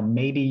 You know,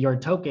 maybe your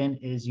token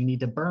is you need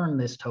to burn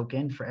this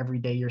token for every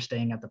day you're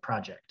staying at the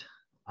project.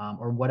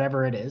 Or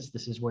whatever it is,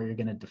 this is where you're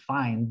going to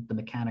define the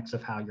mechanics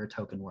of how your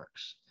token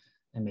works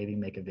and maybe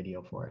make a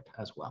video for it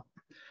as well.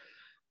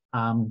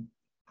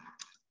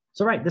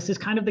 So right, this is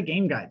kind of the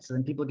game guide. So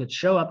then people could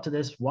show up to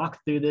this, walk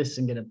through this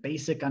and get a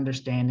basic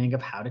understanding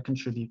of how to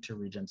contribute to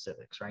Regen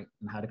Civics, right?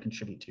 And how to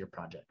contribute to your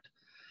project.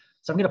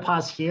 So I'm going to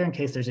pause here in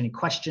case there's any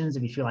questions,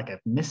 if you feel like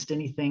I've missed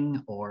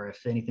anything or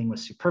if anything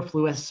was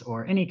superfluous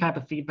or any type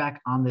of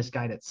feedback on this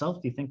guide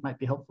itself you think might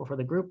be helpful for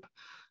the group.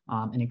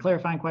 Any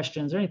clarifying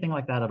questions or anything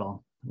like that at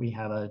all. We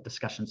have a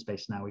discussion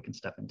space now we can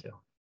step into.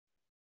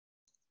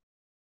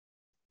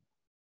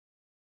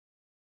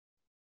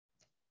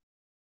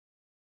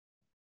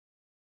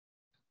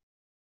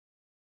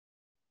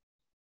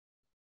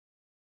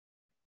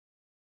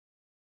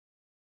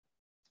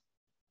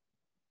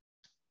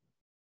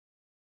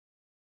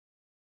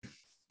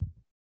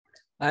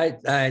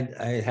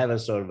 I have a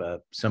sort of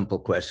a simple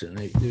question.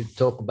 You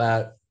talk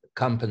about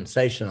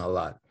compensation a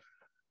lot.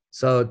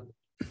 So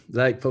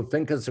like for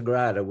Finca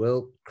Sagrada,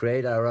 we'll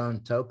create our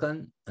own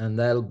token and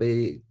that'll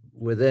be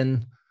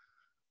within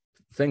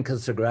Finca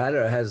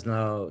Sagrada. It has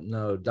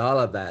no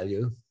dollar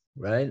value,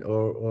 right?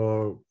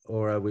 Or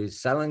are we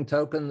selling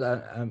tokens?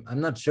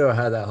 I'm not sure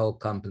how that whole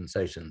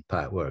compensation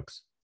part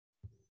works.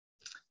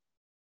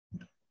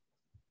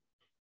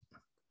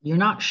 You're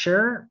not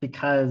sure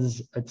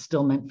because it's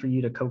still meant for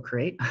you to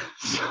co-create.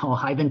 So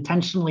I've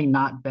intentionally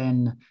not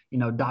been,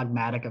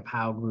 dogmatic of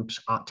how groups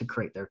ought to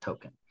create their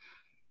token.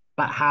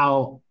 But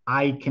how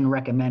I can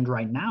recommend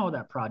right now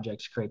that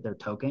projects create their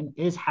token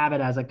is have it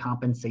as a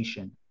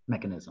compensation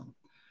mechanism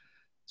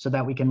so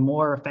that we can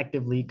more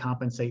effectively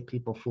compensate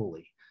people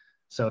fully.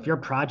 So if your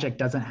project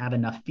doesn't have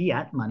enough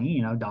fiat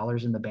money,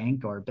 dollars in the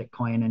bank or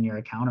Bitcoin in your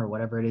account or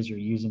whatever it is you're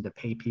using to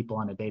pay people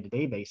on a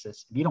day-to-day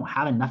basis, if you don't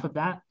have enough of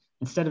that,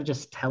 instead of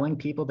just telling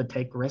people to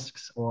take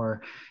risks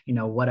or,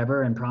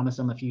 whatever and promise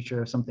them a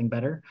future of something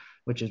better,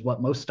 which is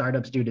what most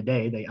startups do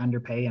today, they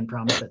underpay and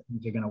promise that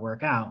things are going to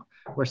work out.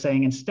 We're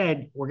saying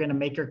instead, we're going to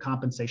make your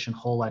compensation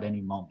whole at any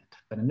moment.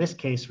 But in this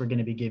case, we're going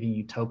to be giving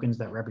you tokens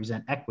that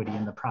represent equity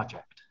in the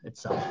project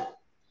itself.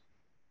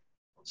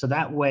 So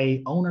that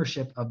way,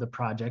 ownership of the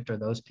project are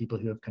those people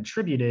who have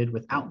contributed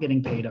without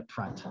getting paid up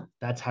front.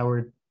 That's how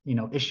we're,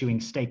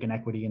 issuing stake and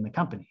equity in the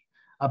company.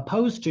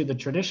 Opposed to the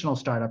traditional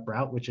startup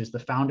route, which is the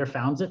founder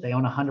founds it, they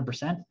own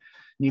 100%.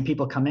 New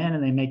people come in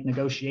and they make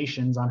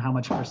negotiations on how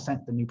much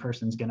percent the new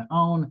person's going to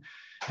own.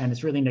 And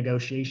it's really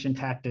negotiation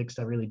tactics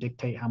that really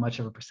dictate how much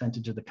of a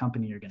percentage of the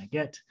company you're going to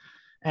get.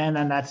 And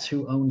then that's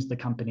who owns the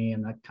company,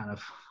 and that kind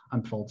of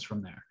unfolds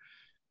from there.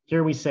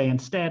 Here we say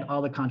instead,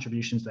 all the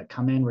contributions that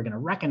come in, we're going to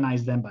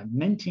recognize them by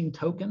minting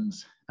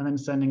tokens and then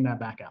sending that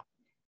back out.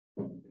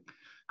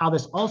 How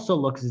this also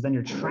looks is then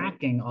you're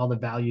tracking all the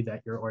value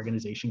that your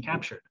organization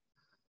captured.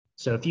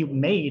 So if you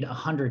made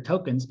 100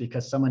 tokens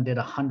because someone did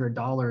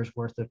 $100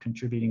 worth of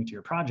contributing to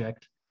your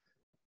project,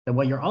 then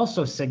what you're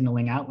also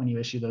signaling out when you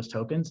issue those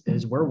tokens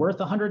is we're worth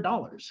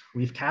 $100.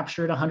 We've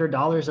captured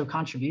 $100 of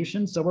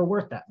contribution, so we're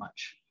worth that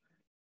much.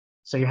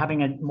 So you're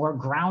having a more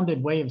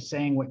grounded way of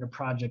saying what your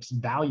project's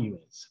value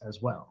is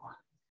as well.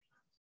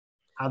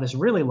 How this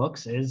really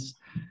looks is,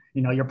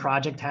 your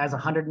project has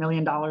 $100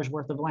 million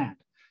worth of land.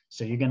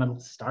 So you're going to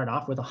start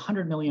off with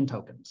 100 million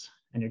tokens,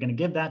 and you're going to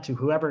give that to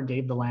whoever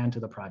gave the land to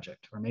the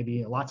project, or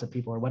maybe lots of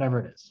people or whatever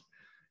it is.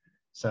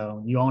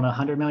 So you own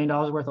 $100 million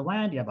worth of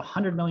land, you have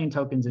 100 million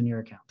tokens in your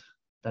account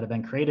that have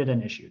been created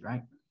and issued,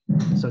 right?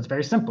 So it's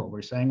very simple.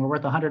 We're saying we're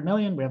worth 100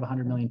 million, we have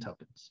 100 million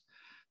tokens.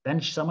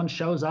 Then someone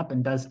shows up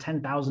and does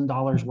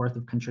 $10,000 worth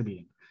of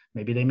contributing.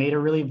 Maybe they made a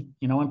really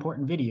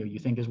important video you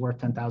think is worth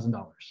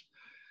 $10,000.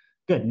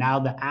 Good, now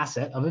the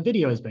asset of a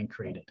video has been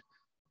created.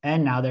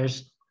 And now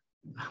there's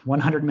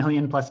 100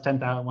 million plus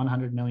 10,000,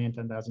 100 million,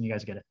 10,000, you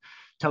guys get it,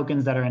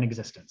 tokens that are in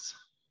existence.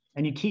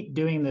 And you keep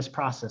doing this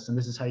process, and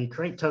this is how you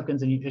create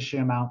tokens and you issue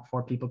them out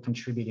for people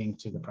contributing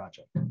to the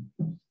project.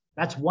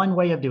 That's one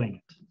way of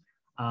doing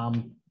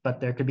it. But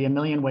there could be a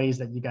million ways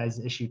that you guys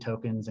issue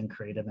tokens and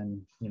create them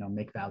and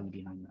make value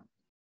behind them.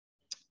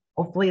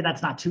 Hopefully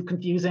that's not too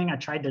confusing. I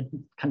tried to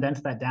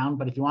condense that down,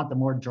 but if you want the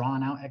more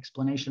drawn out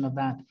explanation of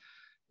that,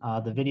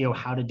 the video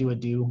How to Do a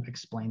Do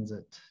explains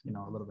it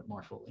a little bit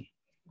more fully,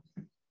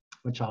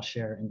 which I'll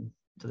share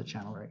into the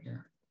channel right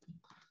here.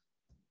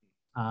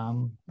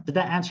 Did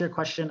that answer your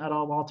question at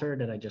all, Walter? Or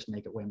did I just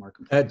make it way more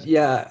confusing?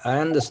 Yeah, I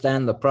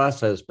understand the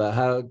process, but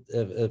how,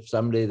 if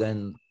somebody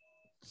then,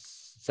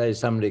 say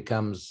somebody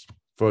comes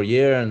for a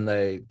year and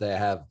they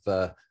have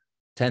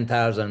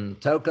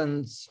 10,000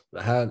 tokens,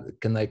 how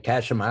can they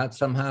cash them out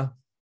somehow?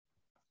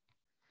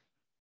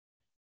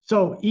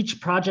 So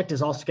each project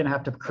is also going to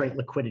have to create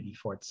liquidity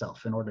for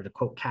itself in order to,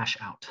 quote, cash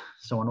out.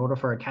 So in order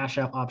for a cash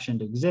out option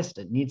to exist,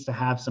 it needs to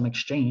have some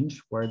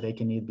exchange where they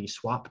can either be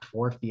swapped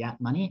for fiat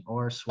money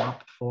or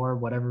swapped for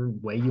whatever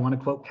way you want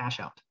to, quote,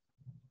 cash out.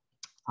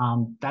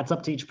 That's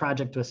up to each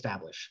project to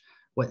establish.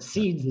 What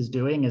Seeds is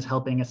doing is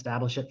helping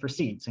establish it for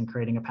Seeds and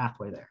creating a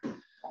pathway there.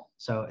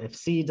 So if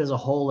Seeds as a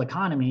whole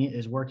economy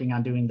is working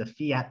on doing the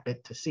fiat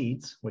bit to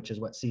Seeds, which is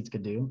what Seeds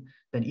could do,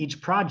 then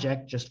each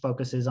project just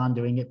focuses on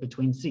doing it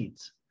between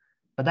Seeds.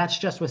 But that's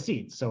just with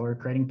Seeds. So we're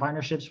creating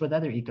partnerships with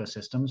other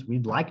ecosystems.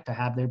 We'd like to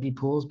have there be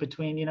pools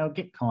between,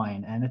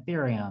 Gitcoin and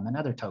Ethereum and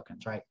other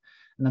tokens, right?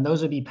 And then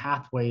those would be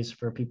pathways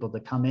for people to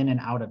come in and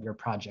out of your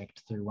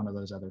project through one of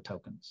those other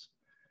tokens.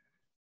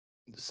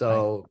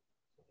 So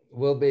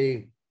we'll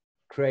be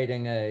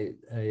creating a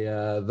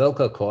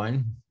Vilca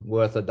coin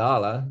worth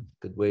 $1.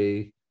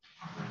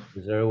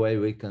 Is there a way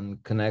we can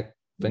connect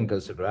Finca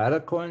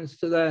Sagrada coins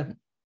to that?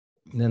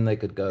 And then they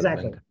could go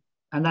exactly. to Finca.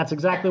 And that's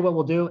exactly what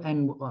we'll do.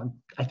 And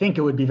I think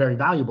it would be very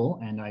valuable.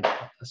 And I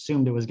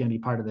assumed it was going to be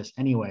part of this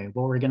anyway.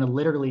 Well, we're going to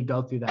literally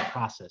go through that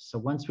process. So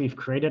once we've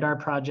created our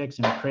projects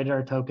and we've created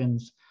our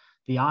tokens,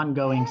 the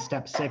ongoing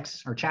step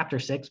 6 or chapter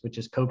 6, which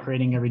is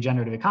co-creating a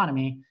regenerative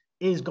economy,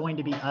 is going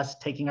to be us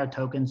taking our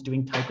tokens,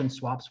 doing token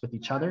swaps with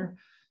each other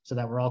so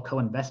that we're all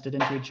co-invested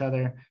into each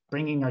other,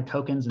 bringing our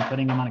tokens and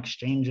putting them on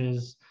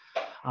exchanges,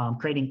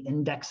 creating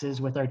indexes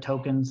with our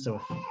tokens.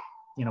 So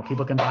if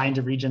people can buy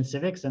into Regen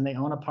Civics and they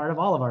own a part of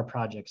all of our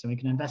projects and we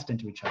can invest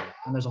into each other.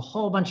 And there's a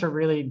whole bunch of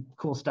really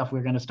cool stuff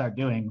we're going to start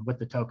doing with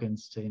the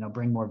tokens to,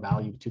 bring more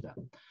value to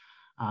them.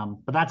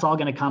 But that's all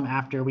going to come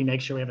after we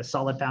make sure we have a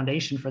solid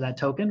foundation for that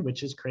token,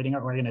 which is creating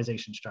our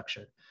organization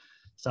structure.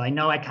 So I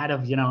know I kind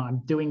of,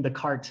 I'm doing the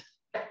cart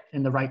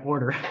in the right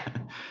order,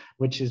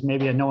 which is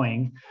maybe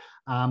annoying.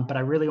 But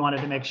I really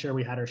wanted to make sure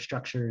we had our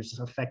structures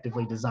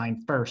effectively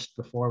designed first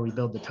before we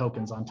build the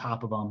tokens on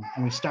top of them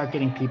and we start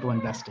getting people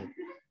invested.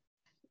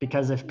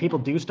 Because if people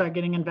do start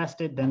getting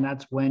invested, then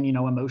that's when,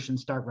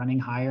 emotions start running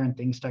higher and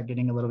things start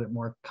getting a little bit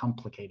more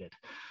complicated.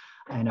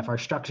 And if our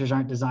structures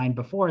aren't designed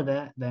before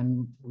that,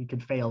 then we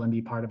could fail and be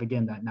part of,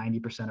 again, that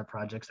 90% of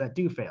projects that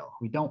do fail.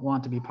 We don't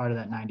want to be part of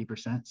that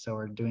 90%. So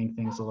we're doing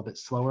things a little bit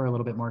slower, a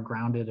little bit more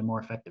grounded and more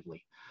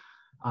effectively.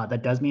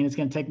 That does mean it's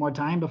going to take more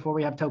time before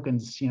we have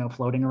tokens,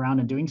 floating around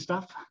and doing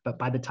stuff. But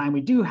by the time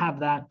we do have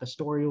that, the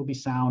story will be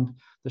sound,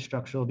 the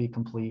structure will be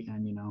complete,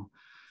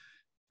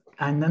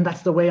 and then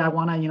that's the way I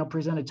want to,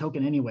 present a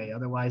token anyway.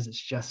 Otherwise, it's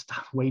just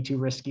way too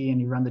risky, and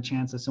you run the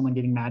chance of someone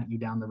getting mad at you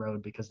down the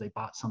road because they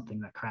bought something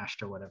that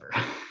crashed or whatever.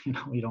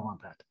 We don't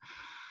want that.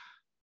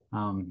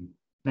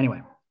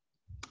 Anyway,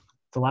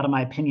 it's a lot of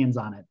my opinions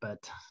on it,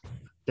 but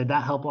did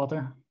that help,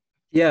 Walter?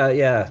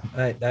 Yeah.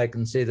 I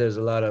can see there's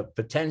a lot of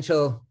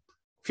potential,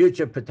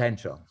 future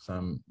potential. So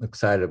I'm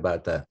excited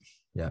about that.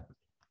 Yeah.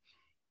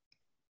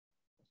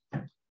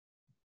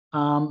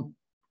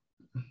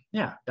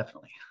 Yeah,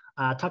 definitely.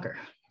 Tucker.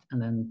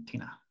 And then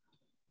Tina.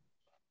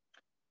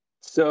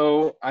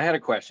 So I had a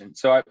question.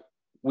 So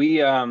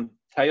Tioga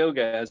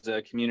as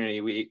a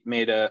community, we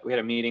had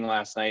a meeting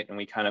last night and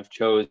we kind of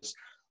chose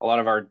a lot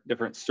of our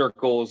different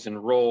circles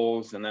and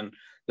roles. And then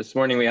this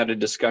morning we had a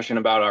discussion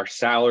about our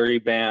salary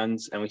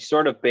bands, and we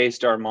sort of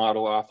based our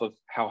model off of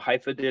how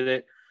HIFA did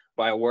it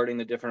by awarding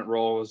the different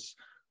roles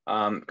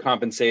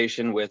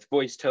compensation with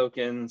voice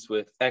tokens,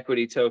 with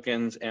equity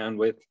tokens, and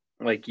with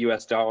like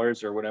US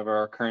dollars or whatever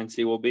our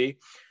currency will be.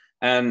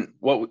 And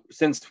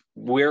since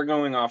we're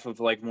going off of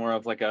like more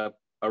of like a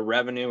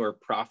revenue or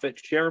profit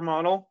share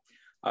model,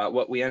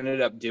 what we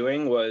ended up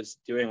doing was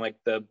doing like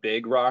the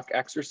big rock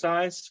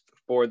exercise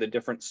for the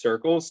different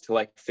circles to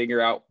like figure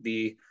out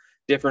the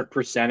different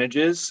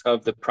percentages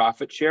of the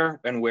profit share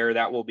and where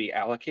that will be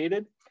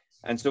allocated.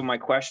 And so my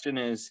question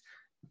is,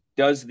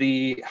 does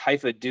the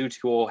HIFA Do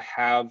tool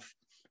have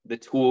the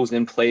tools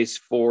in place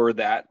for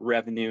that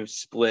revenue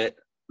split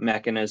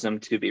mechanism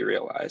to be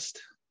realized?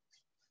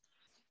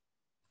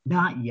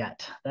 Not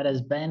yet. That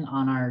has been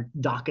on our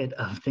docket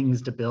of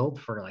things to build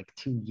for like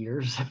 2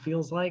 years, it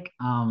feels like.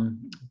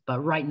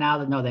 But right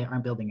now, no, they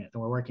aren't building it.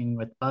 We're working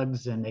with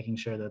bugs and making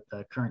sure that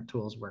the current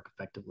tools work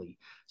effectively.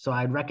 So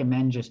I'd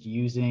recommend just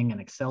using an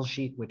Excel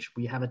sheet, which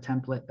we have a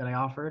template that I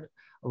offered,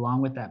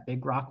 along with that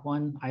Big Rock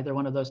one. Either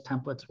one of those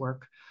templates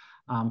work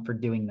for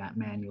doing that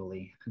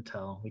manually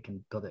until we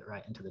can build it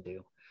right into the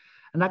Do.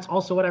 And that's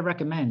also what I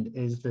recommend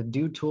is the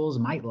Do tools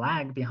might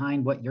lag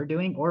behind what you're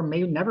doing or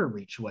may never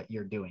reach what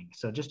you're doing.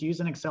 So just use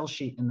an Excel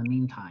sheet in the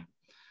meantime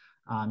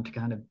to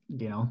kind of,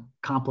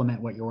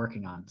 complement what you're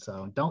working on.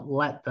 So don't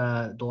let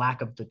the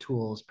lack of the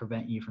tools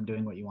prevent you from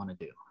doing what you want to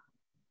do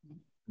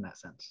in that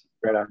sense.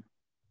 Right on.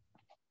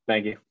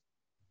 Thank you.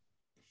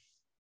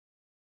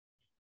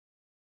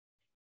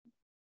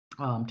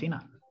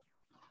 Tina.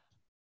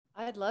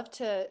 I'd love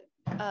to,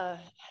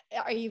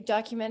 are you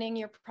documenting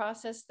your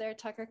process there,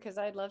 Tucker? Because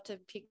I'd love to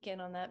peek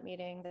in on that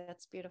meeting.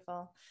 That's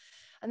beautiful.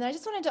 And then I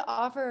just wanted to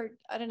offer,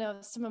 I don't know,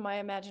 some of my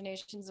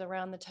imaginations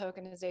around the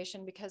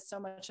tokenization, because so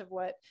much of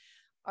what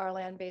our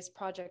land-based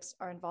projects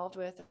are involved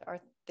with are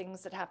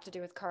things that have to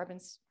do with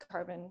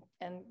carbon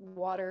and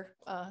water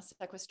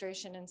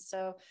sequestration. And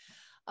so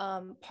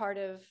part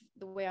of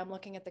the way I'm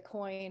looking at the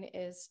coin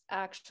is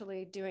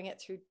actually doing it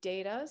through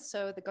data.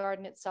 So the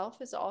garden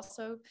itself is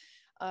also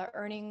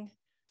earning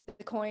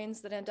the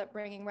coins that end up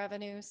bringing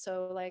revenue.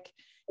 So like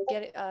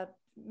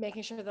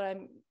making sure that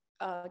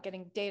I'm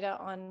getting data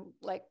on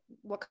like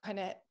what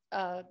kind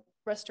of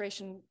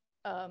restoration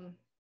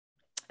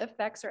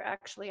effects are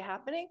actually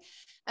happening,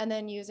 and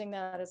then using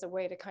that as a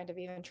way to kind of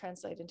even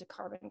translate into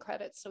carbon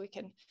credits so we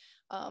can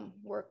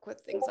work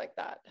with things like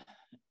that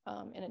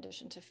in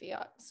addition to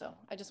fiat. So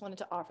I just wanted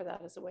to offer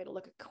that as a way to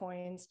look at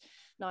coins,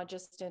 not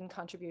just in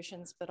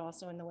contributions, but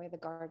also in the way the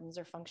gardens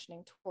are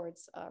functioning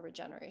towards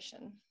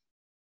regeneration.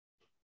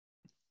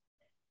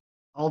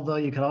 Although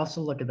you could also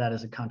look at that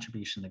as a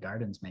contribution the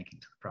garden's making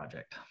to the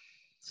project.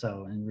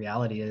 So in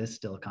reality, it is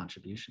still a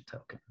contribution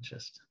token. It's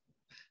just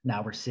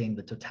now we're seeing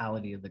the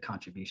totality of the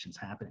contributions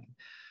happening,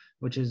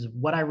 which is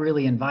what I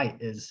really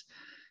invite is,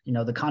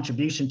 the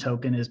contribution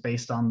token is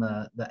based on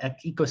the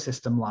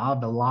ecosystem law,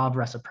 the law of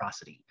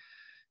reciprocity,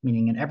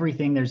 meaning in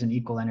everything there's an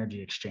equal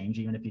energy exchange,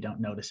 even if you don't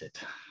notice it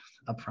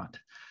up front.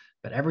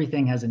 But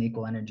everything has an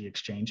equal energy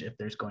exchange if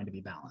there's going to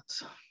be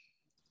balance.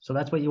 So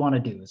that's what you want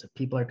to do is if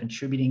people are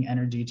contributing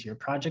energy to your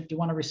project, you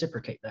want to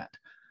reciprocate that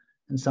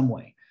in some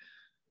way.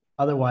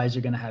 Otherwise,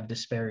 you're going to have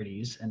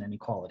disparities and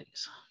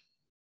inequalities.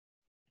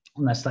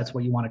 Unless that's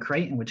what you want to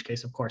create, in which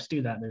case, of course,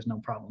 do that. There's no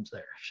problems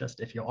there. It's just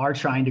if you are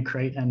trying to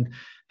create an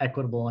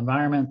equitable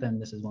environment, then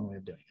this is one way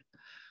of doing it.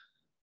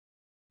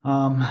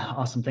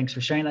 Awesome. Thanks for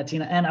sharing that,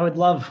 Tina. And I would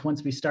love,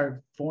 once we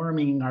start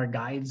forming our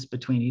guides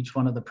between each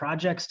one of the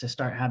projects, to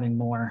start having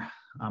more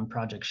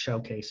projects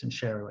showcase and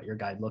share what your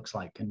guide looks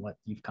like and what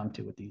you've come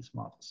to with these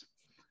models.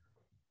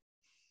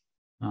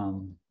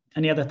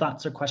 Any other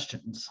thoughts or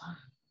questions?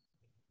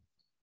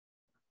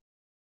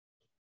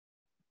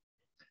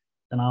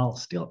 Then I'll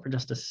steal it for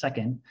just a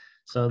second.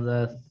 So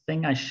the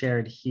thing I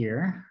shared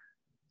here,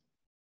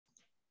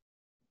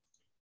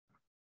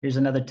 here's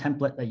another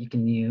template that you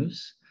can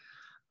use.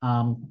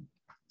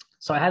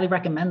 So I highly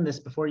recommend this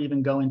before you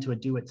even go into a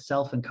do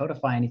itself and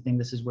codify anything.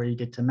 This is where you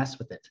get to mess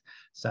with it.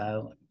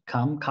 So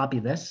come copy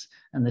this,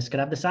 and this could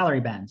have the salary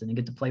bands, and you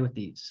get to play with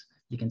these.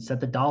 You can set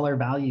the dollar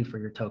value for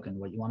your token,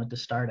 what you want it to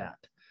start at.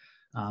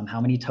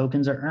 How many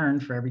tokens are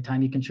earned for every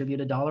time you contribute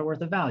 $1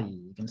 worth of value.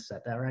 You can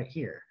set that right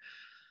here.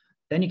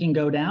 Then you can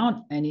go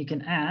down and you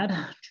can add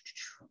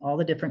all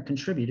the different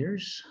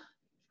contributors.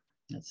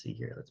 Let's see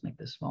here, let's make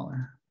this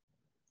smaller.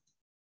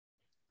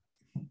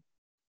 A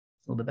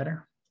little bit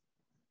better.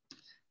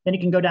 Then you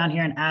can go down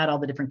here and add all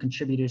the different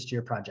contributors to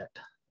your project.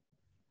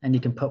 And you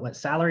can put what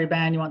salary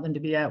band you want them to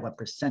be at, what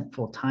 %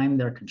 full time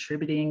they're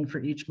contributing for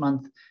each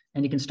month.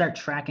 And you can start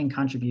tracking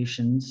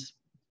contributions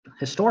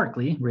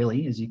historically,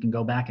 really, as you can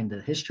go back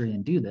into history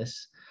and do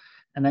this,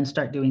 and then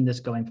start doing this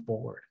going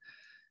forward.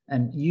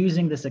 And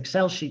using this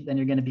Excel sheet, then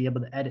you're going to be able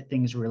to edit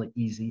things really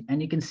easy.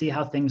 And you can see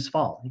how things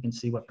fall. You can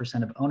see what %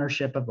 of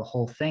ownership of the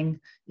whole thing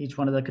each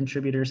one of the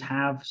contributors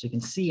have. So you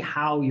can see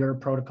how your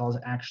protocols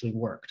actually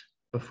worked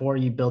before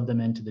you build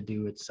them into the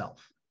do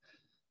itself.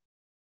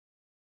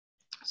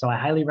 So I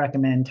highly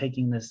recommend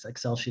taking this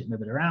Excel sheet,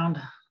 move it around,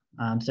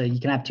 So you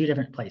can have two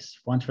different places,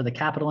 one for the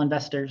capital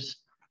investors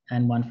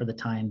and one for the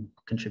time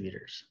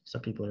contributors. So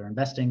people who are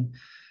investing,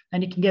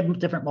 and you can give them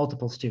different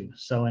multiples too.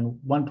 So in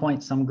one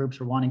point, some groups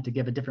were wanting to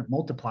give a different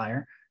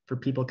multiplier for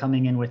people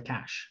coming in with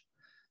cash,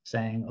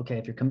 saying, okay,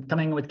 if you're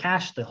coming in with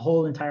cash, the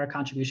whole entire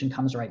contribution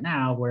comes right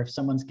now, where if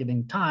someone's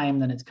giving time,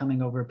 then it's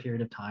coming over a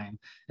period of time.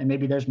 And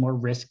maybe there's more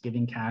risk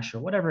giving cash or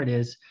whatever it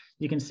is.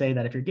 You can say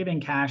that if you're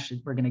giving cash,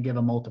 we're going to give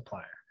a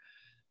multiplier.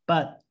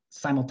 But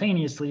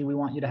simultaneously, we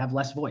want you to have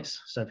less voice.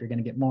 So if you're going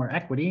to get more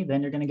equity,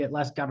 then you're going to get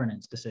less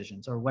governance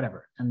decisions or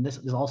whatever. And this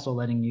is also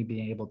letting you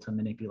be able to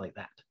manipulate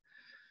that.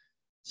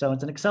 So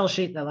it's an Excel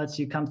sheet that lets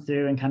you come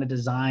through and kind of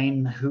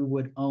design who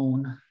would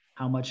own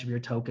how much of your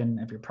token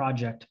of your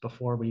project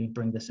before we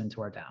bring this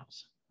into our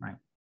DAOs, right?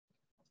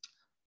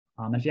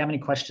 If you have any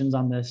questions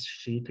on this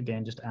sheet,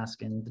 again, just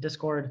ask in the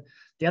Discord.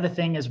 The other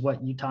thing is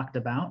what you talked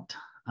about,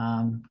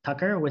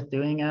 Tucker, with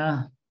doing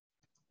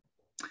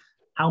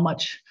how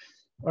much,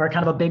 or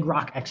kind of a big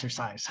rock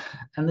exercise.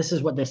 And this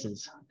is what this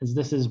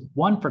is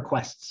one for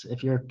quests.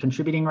 If you're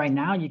contributing right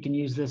now, you can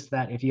use this,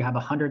 that if you have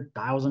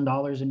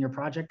 $100,000 in your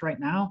project right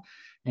now,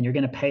 and you're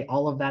going to pay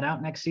all of that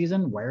out next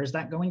season, where is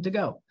that going to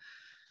go?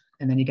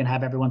 And then you can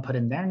have everyone put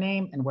in their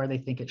name and where they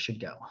think it should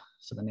go.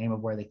 So the name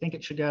of where they think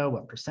it should go,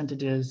 what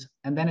percentages,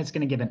 and then it's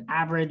going to give an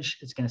average.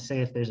 It's going to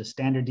say if there's a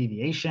standard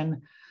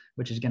deviation,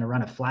 which is going to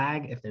run a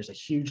flag. If there's a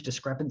huge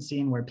discrepancy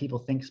in where people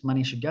think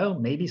money should go,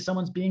 maybe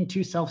someone's being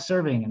too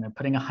self-serving and they're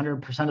putting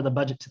 100% of the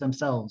budget to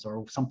themselves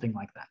or something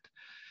like that.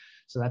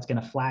 So that's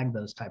going to flag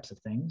those types of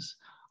things.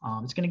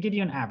 It's going to give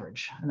you an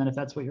average. And then if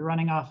that's what you're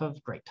running off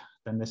of, great.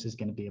 Then this is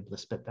going to be able to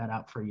spit that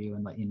out for you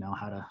and let you know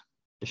how to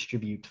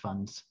distribute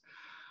funds.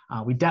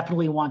 We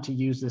definitely want to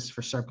use this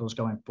for circles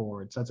going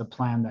forward. So that's a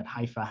plan that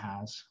Haifa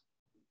has,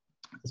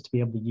 is to be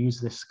able to use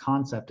this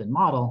concept and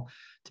model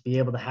to be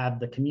able to have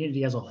the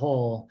community as a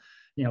whole,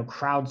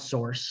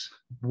 crowdsource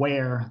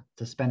where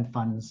to spend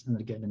funds in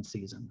the given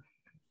season.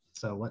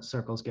 So what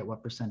circles get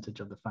what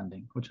percentage of the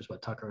funding, which is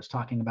what Tucker was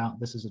talking about.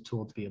 This is a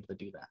tool to be able to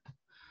do that.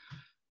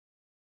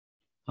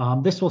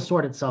 This will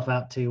sort itself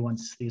out too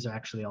once these are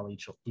actually all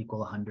equal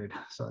 100.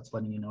 So that's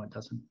letting you know it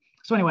doesn't.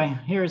 So anyway,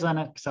 here's an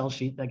Excel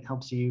sheet that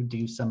helps you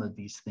do some of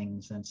these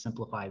things and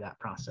simplify that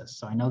process.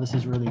 So I know this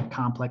is really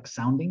complex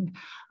sounding,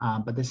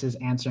 but this is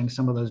answering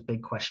some of those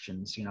big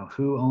questions.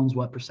 Who owns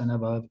what percent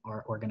of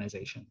our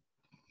organization?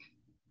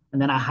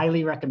 And then I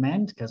highly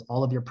recommend, because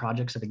all of your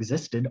projects have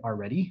existed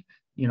already,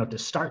 to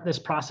start this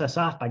process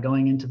off by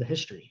going into the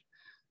history.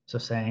 So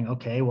saying,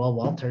 okay, well,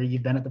 Walter,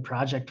 you've been at the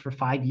project for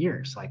 5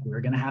 years. Like,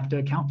 we're going to have to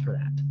account for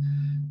that.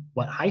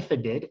 What Haifa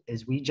did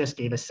is we just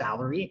gave a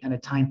salary and a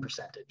time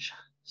percentage.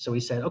 So we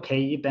said, okay,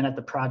 you've been at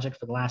the project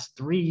for the last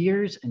 3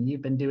 years and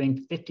you've been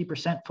doing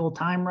 50% full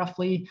time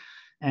roughly,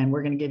 and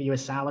we're going to give you a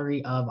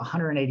salary of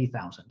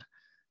 $180,000.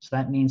 So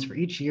that means for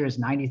each year is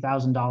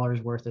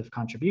 $90,000 worth of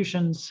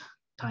contributions,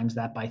 times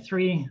that by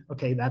 3.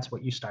 Okay, that's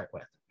what you start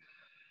with.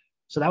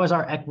 So that was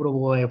our equitable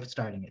way of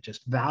starting it,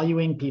 just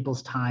valuing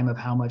people's time of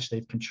how much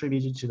they've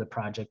contributed to the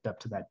project up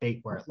to that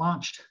date where it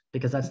launched,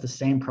 because that's the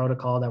same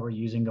protocol that we're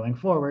using going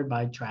forward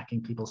by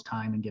tracking people's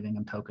time and giving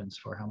them tokens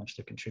for how much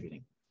they're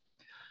contributing.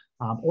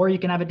 Or you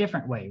can have a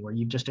different way where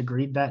you've just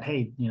agreed that,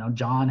 hey,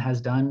 John has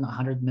done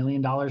 $100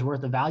 million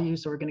worth of value,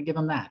 so we're going to give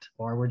him that,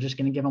 or we're just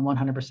going to give him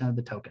 100% of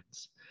the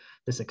tokens.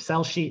 This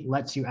Excel sheet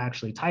lets you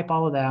actually type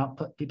all of that out,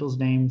 put people's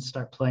names,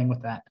 start playing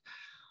with that,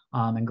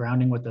 and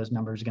grounding what those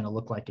numbers are going to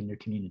look like in your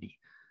community.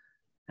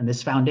 And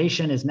this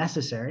foundation is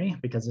necessary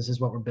because this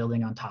is what we're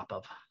building on top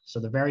of. So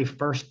the very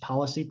first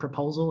policy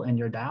proposal in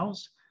your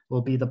DAOs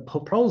will be the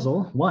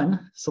proposal,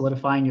 1,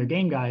 solidifying your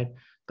game guide,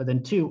 but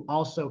then 2,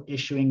 also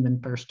issuing the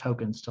first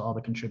tokens to all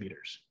the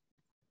contributors.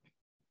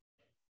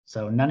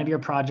 So none of your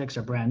projects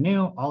are brand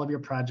new. All of your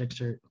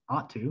projects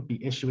ought to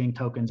be issuing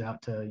tokens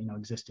out to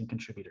existing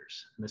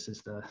contributors. And this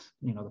is the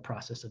the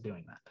process of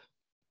doing that.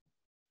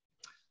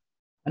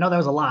 I know that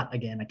was a lot.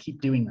 Again, I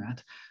keep doing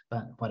that,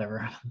 but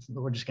whatever.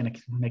 We're just going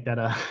to make that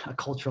a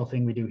cultural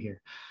thing we do here.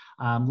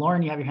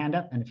 Lauren, you have your hand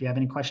up, and if you have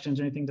any questions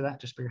or anything to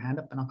that, just put your hand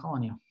up and I'll call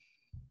on you.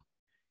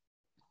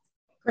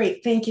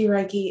 Great, thank you,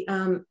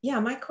 Reiki. Yeah,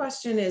 my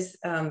question is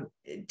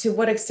to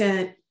what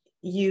extent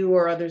you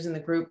or others in the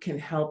group can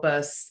help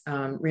us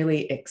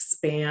really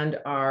expand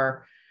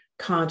our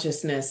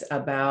consciousness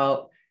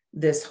about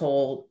this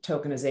whole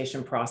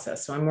tokenization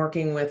process. So I'm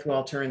working with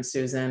Walter and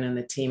Susan and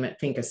the team at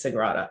Finca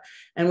Sagrada,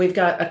 and we've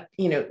got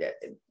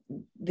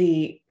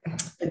the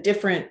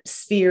different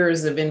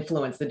spheres of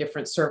influence, the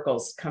different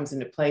circles comes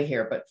into play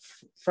here. But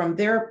from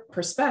their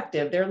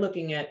perspective, they're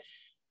looking at,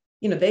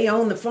 they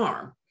own the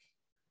farm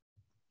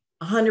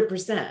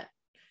 100%,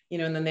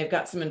 and then they've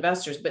got some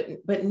investors,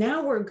 but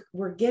now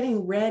we're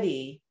getting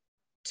ready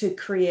to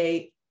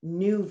create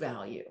new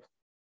value.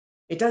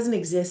 It doesn't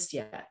exist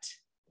yet.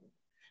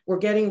 We're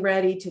getting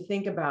ready to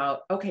think about,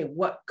 okay,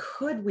 what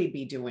could we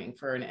be doing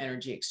for an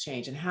energy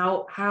exchange, and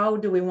how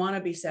do we want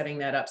to be setting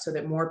that up so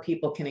that more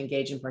people can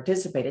engage and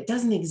participate? It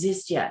doesn't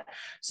exist yet.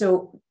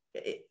 So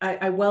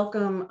I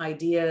welcome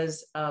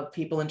ideas of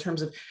people in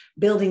terms of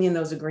building in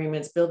those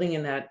agreements, building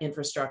in that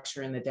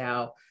infrastructure in the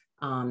DAO.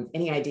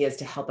 Any ideas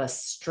to help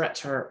us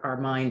stretch our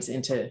minds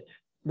into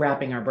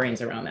wrapping our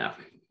brains around that?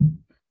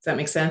 Does that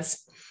make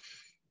sense?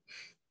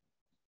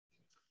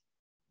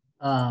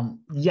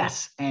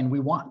 Yes, and we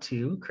want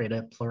to create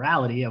a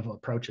plurality of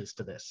approaches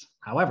to this.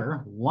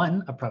 However,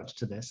 one approach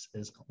to this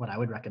is what I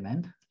would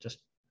recommend, just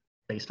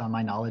based on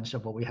my knowledge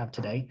of what we have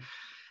today,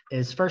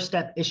 is first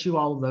step, issue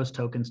all of those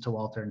tokens to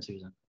Walter and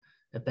Susan.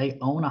 If they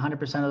own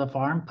 100% of the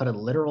farm, put a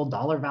literal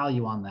dollar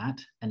value on that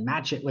and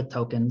match it with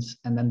tokens,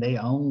 and then they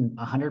own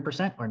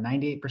 100% or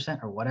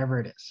 98% or whatever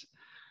it is.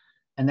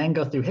 And then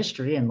go through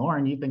history, and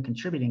Lauren, you've been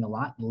contributing a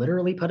lot,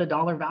 literally put a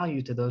dollar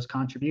value to those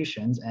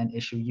contributions and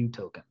issue you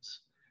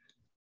tokens.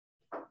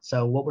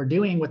 So what we're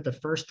doing with the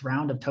first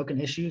round of token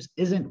issues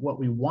isn't what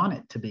we want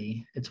it to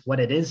be, it's what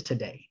it is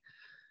today.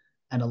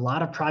 And a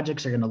lot of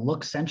projects are going to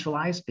look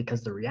centralized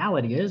because the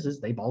reality is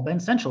they've all been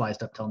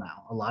centralized up till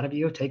now. A lot of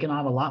you have taken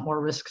on a lot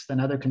more risks than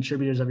other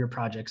contributors of your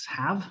projects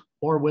have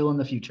or will in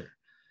the future.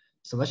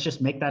 So let's just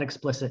make that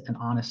explicit and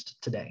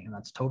honest today, and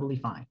that's totally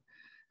fine.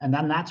 And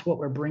then that's what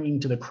we're bringing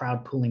to the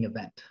crowd pooling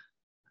event.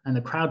 And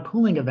the crowd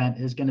pooling event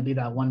is going to be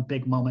that one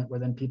big moment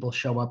where then people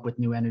show up with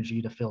new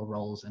energy to fill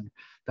roles. And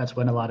that's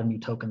when a lot of new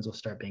tokens will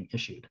start being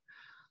issued.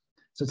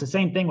 So it's the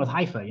same thing with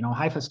Haifa. You know,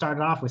 Haifa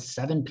started off with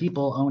 7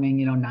 people owning,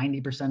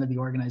 90% of the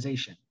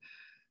organization.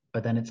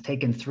 But then it's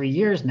taken 3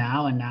 years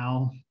now, and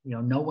now,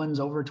 no one's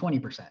over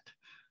 20%.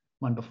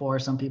 When before,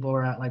 some people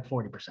were at like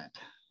 40%.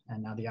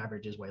 And now the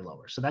average is way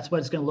lower. So that's what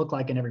it's going to look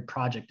like in every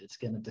project. It's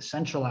going to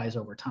decentralize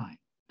over time,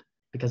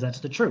 because that's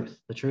the truth.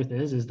 The truth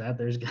is that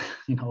there's,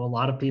 a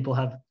lot of people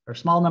have, or a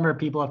small number of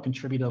people have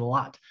contributed a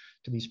lot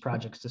to these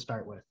projects to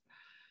start with.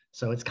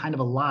 So it's kind of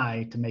a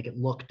lie to make it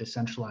look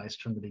decentralized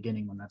from the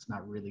beginning when that's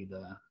not really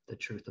the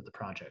truth of the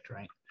project,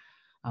 right?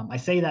 I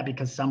say that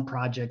because some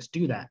projects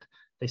do that.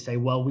 They say,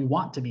 well, we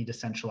want to be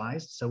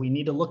decentralized, so we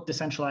need to look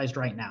decentralized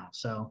right now.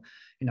 So,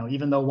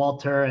 even though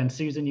Walter and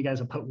Susan, you guys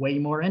have put way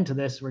more into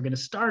this, we're going to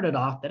start it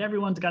off that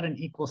everyone's got an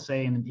equal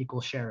say and an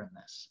equal share in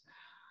this.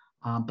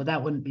 But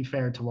that wouldn't be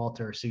fair to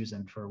Walter or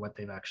Susan for what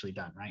they've actually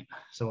done, right?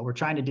 So what we're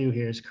trying to do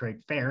here is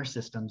create fair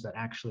systems that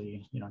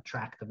actually,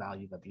 track the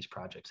value that these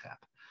projects have.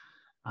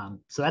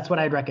 So that's what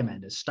I'd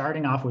recommend, is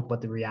starting off with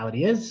what the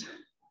reality is,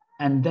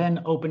 and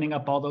then opening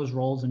up all those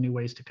roles and new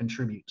ways to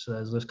contribute. So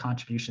as those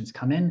contributions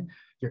come in,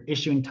 you're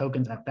issuing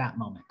tokens at that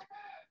moment.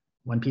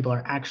 When people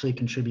are actually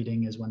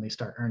contributing is when they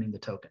start earning the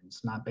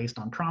tokens, not based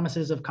on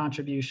promises of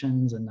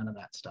contributions and none of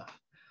that stuff.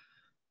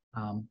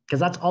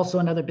 Because that's also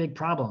another big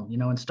problem.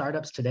 In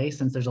startups today,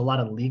 since there's a lot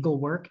of legal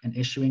work and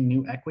issuing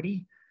new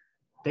equity,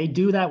 they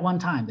do that one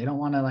time. They don't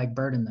want to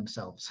burden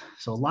themselves.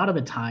 So a lot of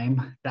the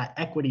time that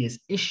equity is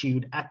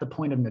issued at the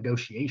point of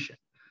negotiation.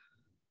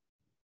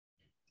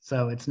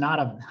 So it's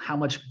not how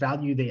much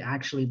value they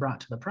actually brought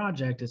to the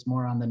project, it's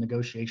more on the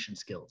negotiation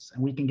skills.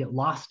 And we can get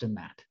lost in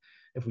that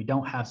if we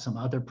don't have some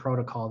other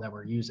protocol that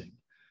we're using.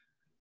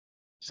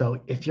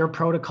 So if your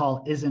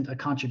protocol isn't a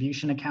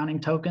contribution accounting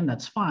token,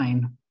 that's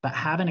fine, but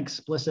have an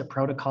explicit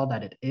protocol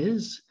that it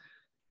is,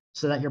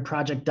 so that your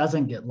project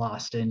doesn't get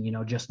lost in,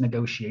 just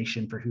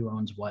negotiation for who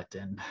owns what.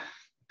 And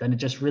then it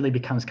just really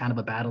becomes kind of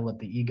a battle of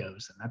the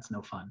egos, and that's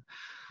no fun.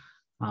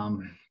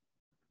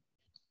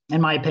 In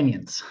my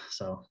opinions.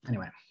 So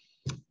anyway,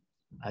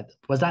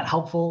 was that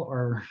helpful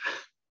or?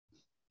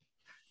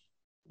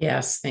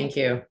 Yes, thank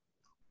you.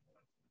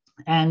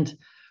 And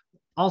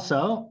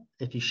also,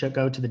 if you should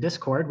go to the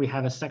Discord, we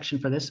have a section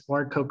for this,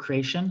 org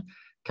co-creation.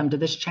 Come to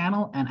this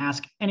channel and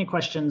ask any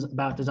questions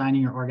about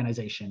designing your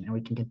organization, and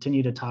we can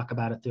continue to talk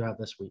about it throughout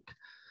this week,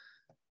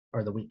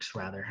 or the weeks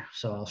rather.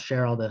 So I'll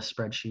share all the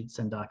spreadsheets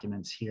and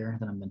documents here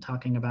that I've been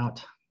talking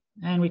about,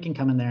 and we can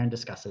come in there and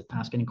discuss it,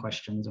 ask any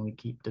questions, and we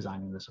keep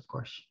designing this, of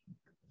course.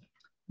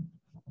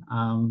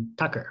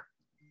 Tucker.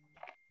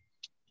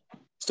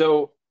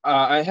 So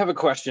I have a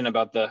question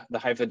about the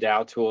Haifa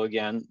DAO tool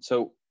again.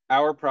 So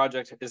our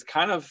project is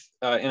kind of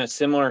in a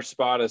similar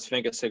spot as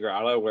Finca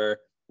Sagrada, where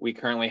we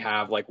currently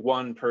have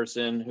one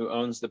person who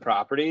owns the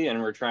property,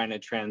 and we're trying to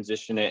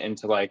transition it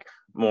into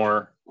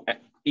more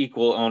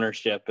equal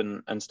ownership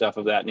and stuff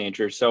of that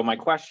nature. So my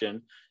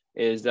question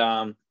is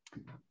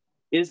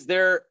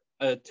there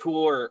a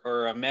tool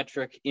or a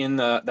metric in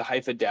the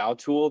Haifa DAO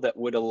tool that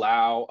would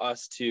allow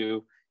us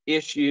to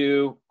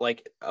issue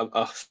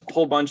a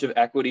whole bunch of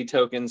equity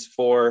tokens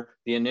for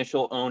the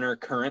initial owner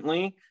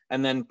currently,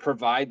 and then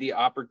provide the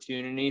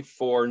opportunity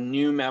for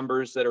new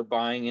members that are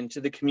buying into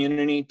the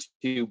community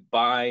to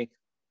buy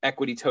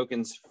equity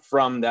tokens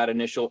from that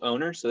initial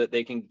owner so that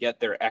they can get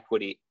their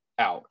equity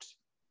out?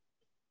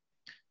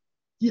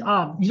 You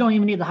don't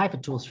even need the Haifa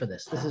tools for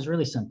this. This is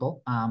really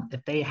simple.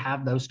 If they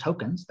have those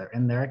tokens, they're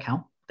in their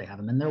account, they have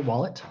them in their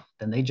wallet,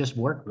 then they just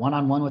work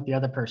one-on-one with the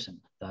other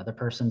person. The other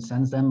person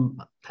sends them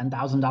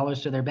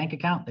 $10,000 to their bank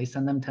account, they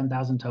send them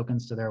 10,000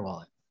 tokens to their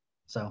wallet.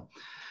 So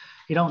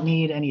you don't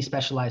need any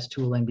specialized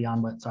tooling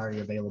beyond what's already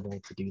available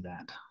to do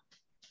that.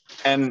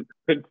 And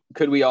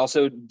could we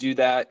also do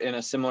that in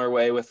a similar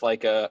way with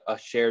like a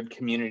shared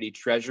community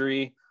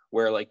treasury,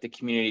 where like the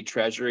community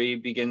treasury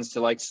begins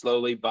to like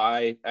slowly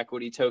buy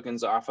equity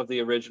tokens off of the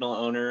original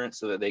owner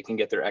so that they can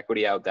get their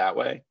equity out that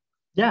way?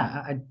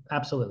 Yeah,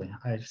 absolutely.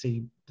 I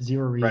see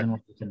zero reason why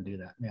we can do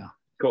that. Yeah.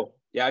 Cool.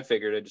 Yeah, I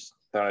figured. I just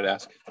thought I'd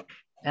ask.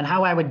 And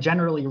how I would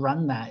generally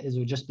run that is it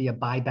would just be a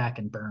buyback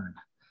and burn.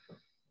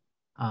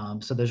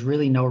 So there's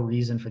really no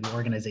reason for the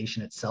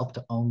organization itself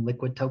to own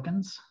liquid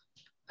tokens,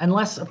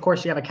 unless, of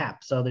course, you have a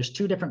cap. So there's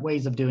two different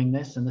ways of doing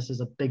this, and this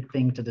is a big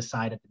thing to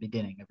decide at the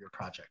beginning of your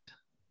project.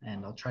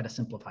 And I'll try to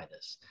simplify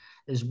this.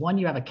 Is one,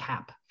 you have a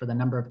cap for the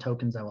number of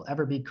tokens that will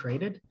ever be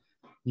created.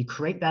 You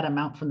create that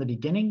amount from the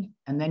beginning,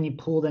 and then you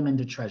pull them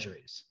into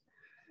treasuries.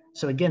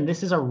 So again,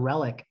 this is a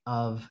relic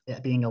of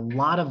it being a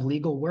lot of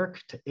legal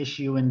work to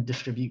issue and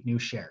distribute new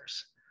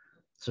shares.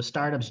 So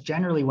startups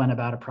generally went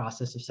about a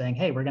process of saying,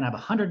 hey, we're going to have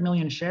 100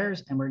 million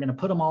shares and we're going to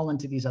put them all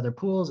into these other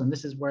pools. And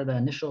this is where the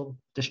initial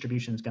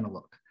distribution is going to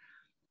look.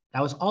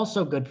 That was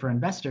also good for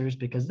investors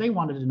because they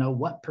wanted to know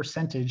what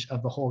percentage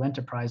of the whole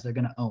enterprise they're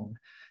going to own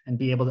and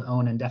be able to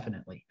own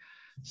indefinitely.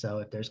 So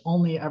if there's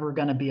only ever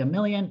going to be 1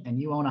 million and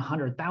you own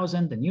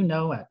 100,000, then you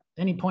know at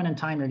any point in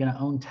time, you're going to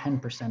own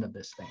 10% of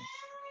this thing.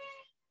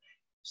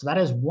 So that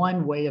is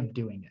one way of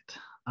doing it.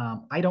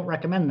 I don't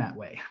recommend that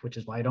way, which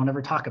is why I don't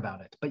ever talk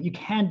about it, but you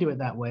can do it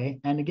that way.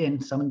 And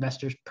again, some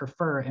investors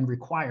prefer and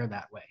require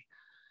that way.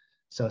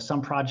 So some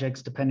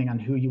projects, depending on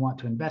who you want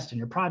to invest in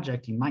your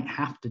project, you might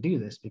have to do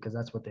this because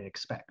that's what they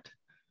expect.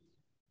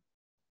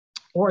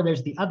 Or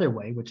there's the other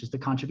way, which is the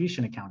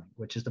contribution accounting,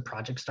 which is the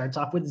project starts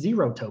off with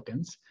 0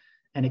 tokens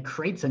and it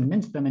creates and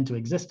mints them into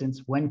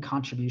existence when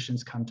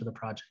contributions come to the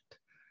project.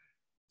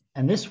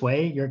 And this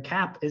way, your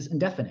cap is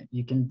indefinite.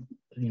 You can,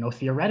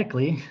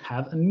 theoretically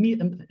have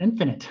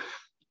infinite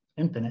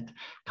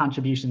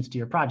contributions to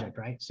your project,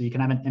 right? So you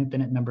can have an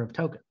infinite number of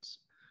tokens.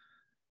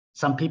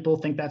 Some people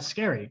think that's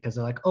scary because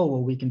they're like, oh,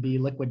 well, we can be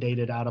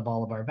liquidated out of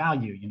all of our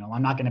value.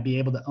 I'm not going to be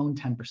able to own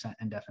 10%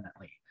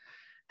 indefinitely.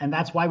 And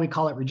that's why we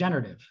call it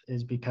regenerative,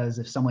 is because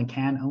if someone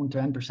can own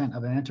 10%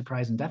 of an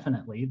enterprise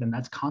indefinitely, then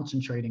that's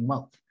concentrating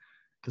wealth.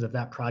 Because if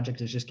that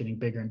project is just getting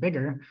bigger and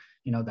bigger,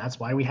 that's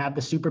why we have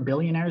the super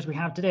billionaires we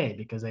have today,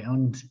 because they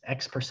own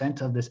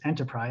X% of this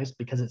enterprise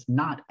because it's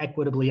not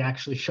equitably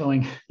actually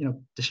showing,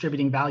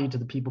 distributing value to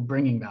the people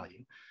bringing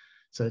value.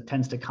 So it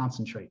tends to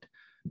concentrate,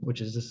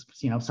 which is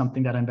just,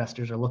 something that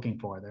investors are looking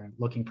for. They're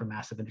looking for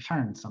massive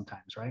returns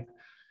sometimes, right?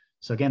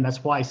 So again,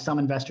 that's why some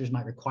investors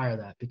might require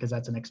that, because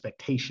that's an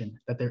expectation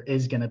that there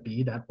is going to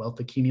be that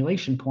wealth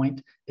accumulation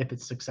point if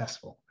it's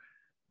successful.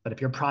 But if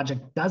your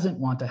project doesn't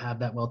want to have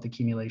that wealth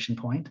accumulation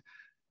point,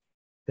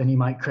 then you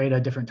might create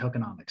a different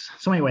tokenomics.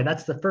 So anyway,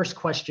 that's the first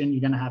question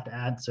you're going to have to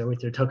add. So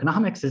with your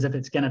tokenomics is if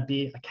it's going to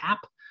be a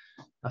cap,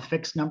 a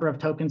fixed number of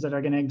tokens that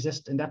are going to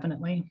exist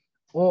indefinitely,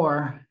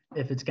 or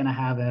if it's going to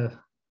have a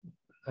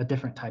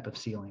different type of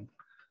ceiling.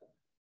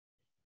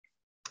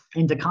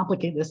 And to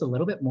complicate this a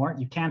little bit more,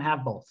 you can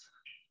have both.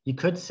 You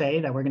could say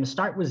that we're going to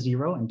start with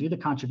 0 and do the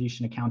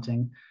contribution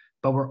accounting,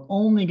 but we're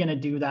only going to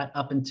do that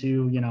up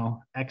into,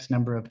 X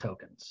number of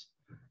tokens.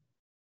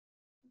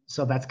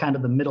 So that's kind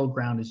of the middle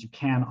ground, is you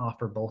can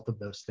offer both of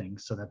those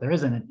things so that there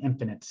isn't an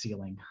infinite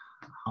ceiling.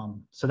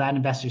 So that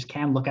investors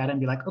can look at it and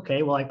be like,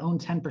 okay, well, I own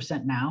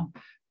 10% now,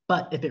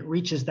 but if it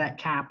reaches that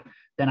cap,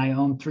 then I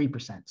own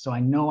 3%. So I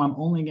know I'm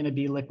only going to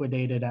be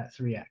liquidated at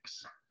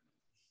 3X,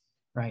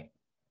 right?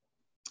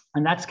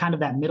 And that's kind of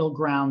that middle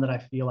ground that I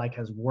feel like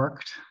has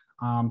worked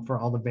for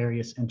all the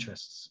various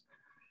interests.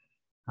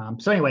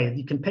 So anyway,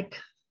 you can pick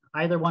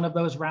either one of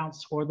those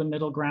routes or the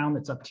middle ground.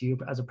 It's up to you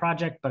as a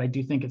project, but I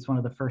do think it's one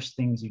of the first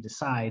things you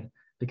decide,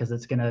 because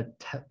it's going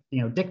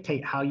to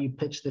dictate how you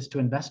pitch this to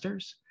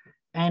investors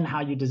and how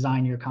you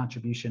design your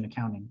contribution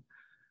accounting.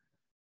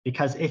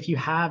 Because if you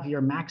have your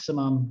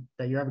maximum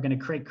that you're ever going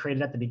to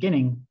create at the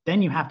beginning,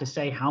 then you have to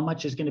say how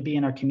much is going to be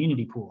in our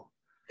community pool.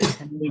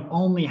 And we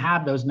only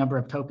have those number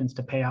of tokens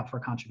to pay out for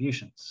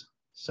contributions.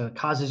 So it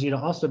causes you to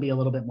also be a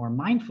little bit more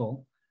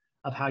mindful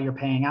of how you're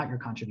paying out your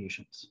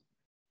contributions,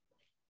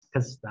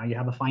 because now you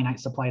have a finite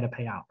supply to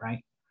pay out,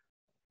 right?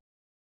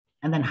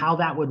 And then how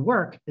that would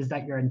work is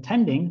that you're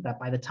intending that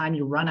by the time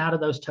you run out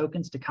of those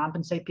tokens to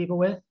compensate people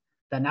with,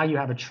 that now you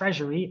have a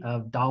treasury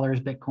of dollars,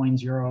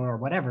 Bitcoins, euro, or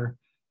whatever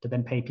to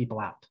then pay people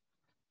out.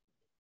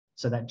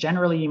 So that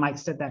generally you might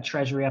set that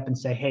treasury up and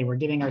say, hey, we're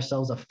giving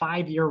ourselves a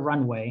 5-year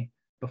runway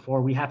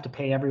before we have to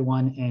pay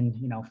everyone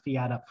in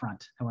fiat up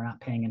front, and we're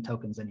not paying in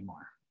tokens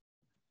anymore.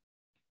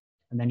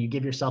 And then you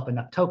give yourself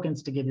enough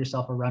tokens to give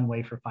yourself a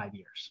runway for 5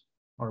 years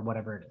or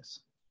whatever it is.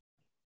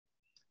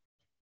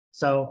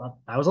 So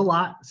that was a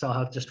lot. So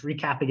I'll just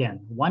recap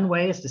again. One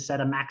way is to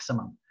set a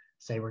maximum.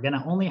 Say we're going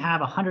to only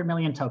have 100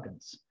 million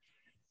tokens.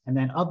 And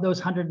then of those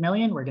 100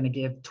 million, we're going to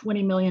give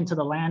 20 million to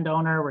the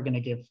landowner. We're going to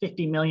give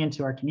 50 million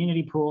to our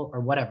community pool, or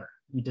whatever.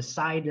 You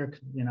decide your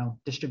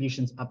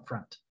distributions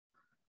upfront.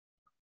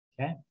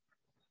 Okay.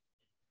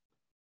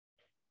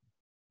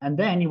 And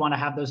then you want to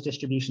have those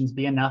distributions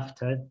be enough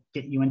to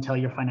get you until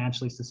you're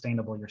financially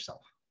sustainable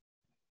yourself.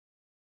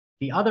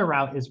 The other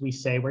route is we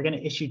say we're going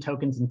to issue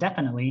tokens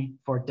indefinitely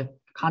for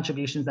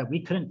contributions that we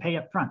couldn't pay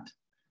up front.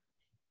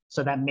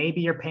 So that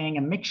maybe you're paying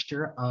a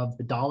mixture of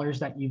the dollars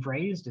that you've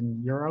raised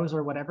in euros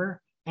or whatever,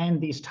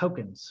 and these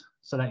tokens,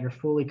 so that you're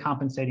fully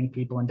compensating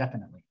people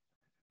indefinitely.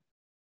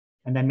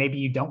 And then maybe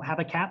you don't have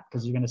a cap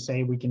because you're going to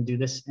say we can do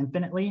this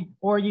infinitely,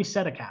 or you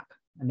set a cap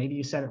and maybe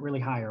you set it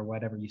really high or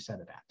whatever you set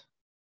it at.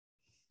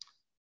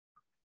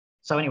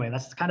 So anyway,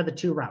 that's kind of the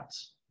two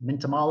routes: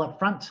 mint them all up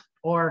front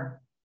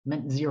or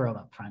mint zero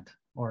up front,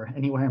 or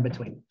anywhere in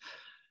between.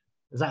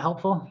 Is that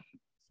helpful?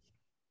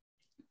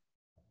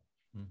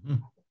 Mm-hmm.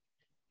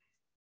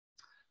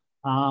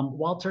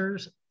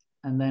 Walters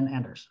and then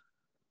Anders.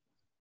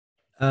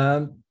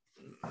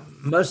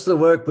 Most of the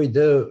work we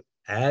do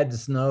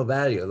adds no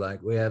value.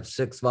 Like we have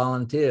 6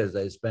 volunteers.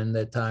 They spend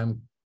their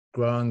time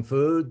growing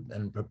food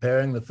and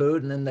preparing the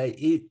food, and then they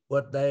eat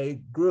what they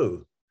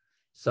grew.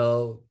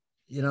 So,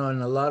 you know,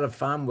 and a lot of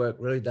farm work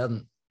really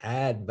doesn't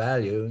add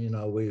value. You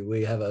know,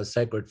 we have a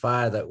sacred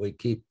fire that we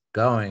keep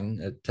going.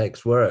 It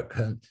takes work.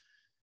 And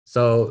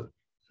so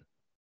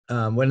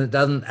when it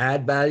doesn't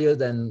add value,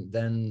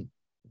 then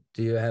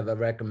do you have a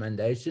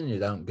recommendation? You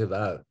don't give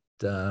out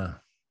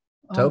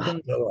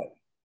tokens or what?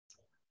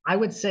 I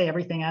would say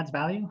everything adds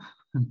value,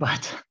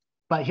 but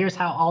here's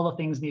how all the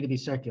things need to be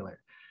circular.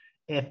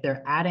 If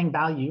they're adding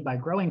value by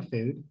growing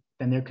food,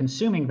 then they're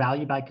consuming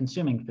value by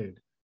consuming food.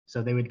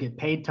 So they would get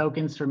paid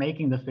tokens for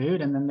making the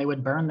food, and then they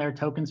would burn their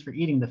tokens for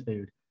eating the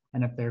food.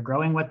 And if they're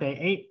growing what they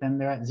ate, then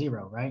they're at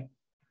 0, right?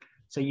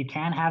 So you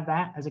can have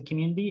that as a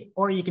community,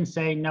 or you can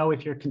say, no,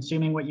 if you're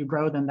consuming what you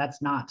grow, then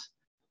that's not,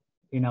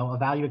 you know, a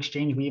value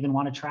exchange we even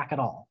want to track at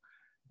all.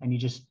 And you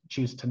just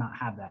choose to not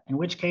have that. In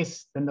which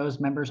case, then those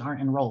members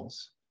aren't in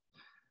roles.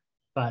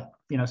 But,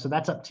 you know, so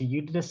that's up to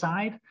you to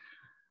decide.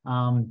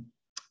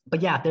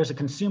 But yeah, if there's a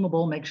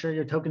consumable, make sure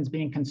your token's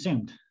being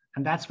consumed.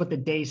 And that's what the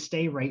day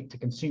stay rate to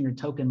consume your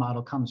token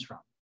model comes from,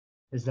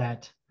 is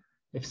that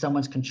if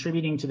someone's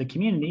contributing to the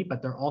community,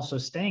 but they're also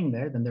staying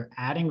there, then they're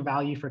adding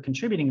value for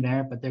contributing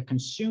there, but they're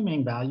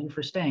consuming value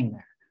for staying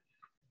there.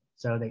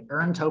 So they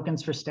earn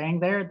tokens for staying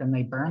there, then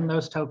they burn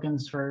those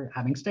tokens for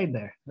having stayed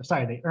there.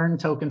 Sorry, they earn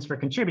tokens for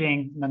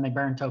contributing, and then they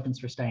burn tokens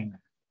for staying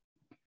there.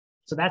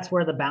 So that's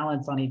where the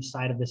balance on each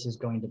side of this is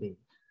going to be.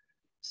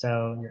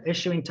 So you're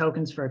issuing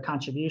tokens for a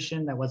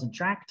contribution that wasn't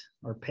tracked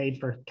or paid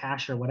for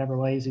cash or whatever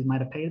ways you might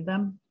have paid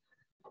them.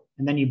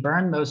 And then you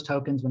burn those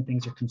tokens when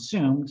things are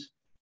consumed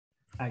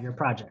at your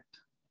project.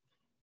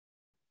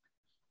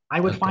 I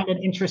would find an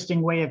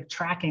interesting way of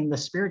tracking the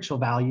spiritual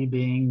value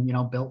being, you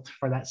know, built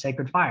for that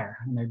sacred fire.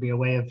 And there'd be a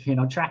way of, you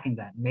know, tracking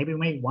that. Maybe we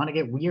may want to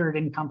get weird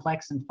and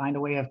complex and find a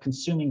way of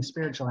consuming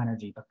spiritual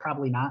energy, but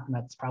probably not. And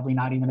that's probably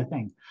not even a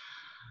thing.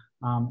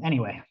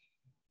 Anyway,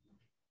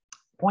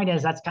 point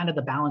is that's kind of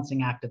the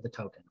balancing act of the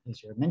token,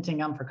 is you're minting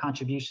them for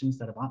contributions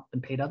that have not been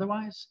paid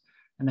otherwise,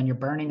 and then you're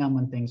burning them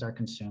when things are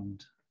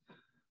consumed,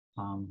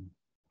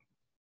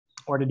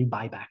 or to do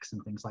buybacks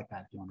and things like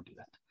that if you want to do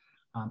that.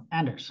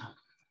 Anders.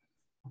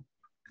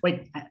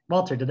 Wait,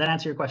 Walter, did that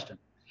answer your question?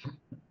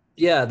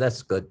 Yeah,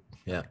 that's good.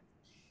 Yeah.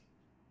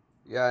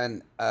 Yeah,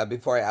 and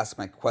before I ask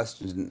my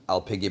question,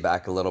 I'll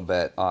piggyback a little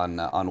bit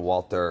on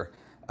Walter.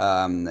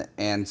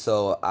 And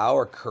so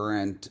our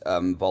current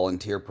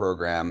volunteer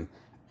program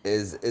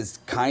is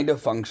kind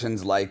of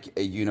functions like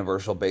a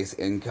universal base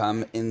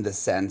income, in the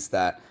sense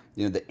that,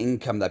 you know, the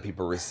income that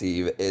people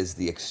receive is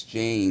the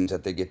exchange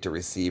that they get to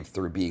receive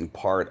through being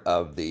part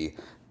of the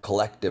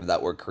collective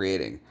that we're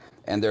creating.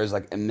 And there's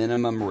like a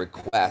minimum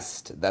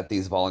request that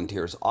these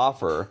volunteers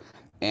offer.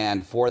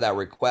 And for that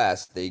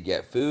request, they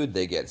get food,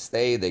 they get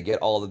stay, they get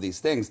all of these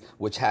things,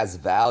 which has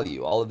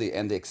value. All of the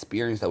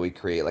experience that we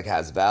create like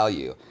has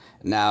value.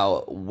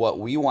 Now, what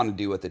we want to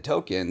do with the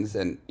tokens,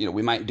 and, you know,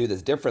 we might do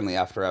this differently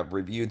after I've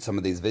reviewed some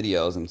of these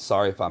videos. I'm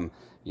sorry if I'm,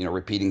 you know,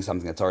 repeating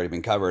something that's already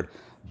been covered.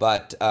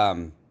 But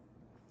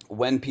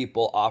when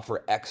people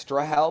offer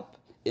extra help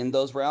in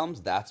those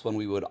realms, that's when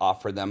we would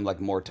offer them like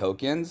more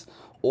tokens.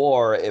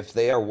 Or if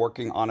they are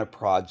working on a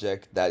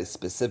project that is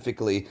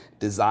specifically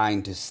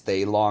designed to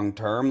stay long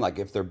term, like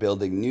if they're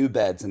building new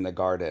beds in the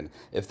garden,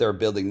 if they're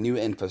building new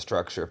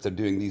infrastructure, if they're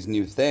doing these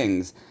new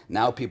things,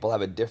 now people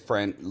have a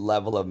different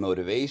level of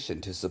motivation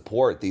to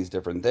support these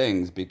different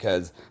things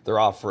because they're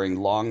offering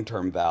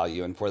long-term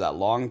value. And for that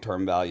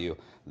long-term value,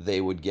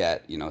 they would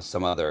get, you know,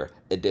 some other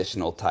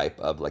additional type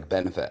of like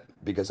benefit,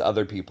 because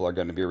other people are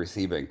going to be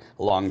receiving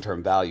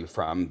long-term value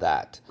from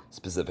that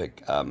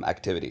specific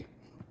activity.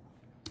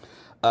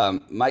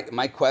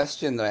 My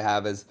question that I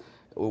have is,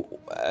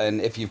 and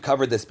if you've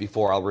covered this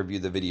before, I'll review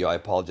the video, I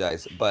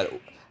apologize, but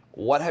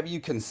what have you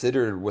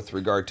considered with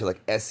regard to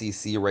like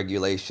SEC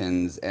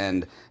regulations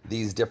and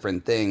these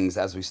different things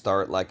as we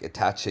start like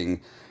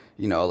attaching,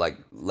 you know, like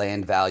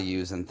land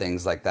values and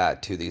things like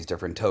that to these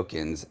different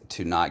tokens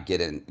to not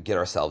get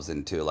ourselves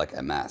into like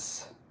a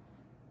mess?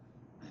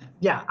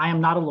 Yeah, I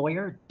am not a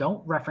lawyer.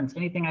 Don't reference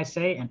anything I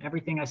say, and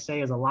everything I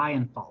say is a lie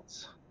and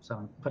false. So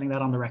I'm putting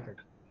that on the record.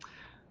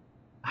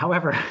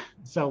 However,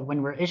 So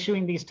when we're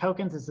issuing these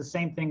tokens, it's the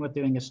same thing with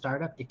doing a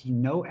startup. If you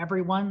know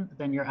everyone,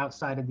 then you're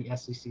outside of the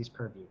SEC's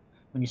purview.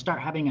 When you start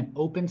having an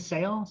open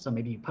sale, so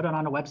maybe you put it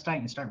on a website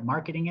and start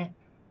marketing it,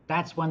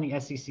 that's when the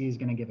SEC is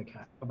going to give a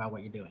cut about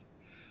what you're doing.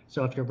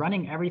 So if you're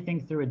running everything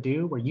through a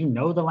do where you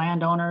know the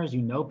landowners,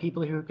 you know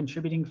people who are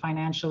contributing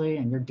financially,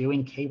 and you're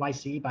doing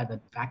KYC by the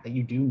fact that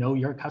you do know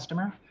your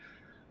customer,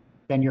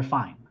 then you're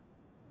fine.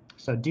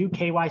 So do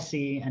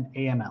KYC and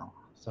AML.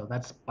 So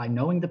that's by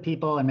knowing the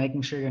people and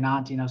making sure you're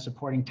not,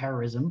 supporting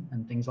terrorism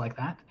and things like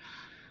that,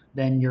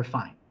 then you're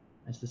fine.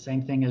 It's the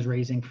same thing as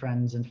raising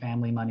friends and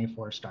family money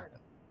for a startup.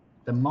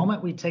 The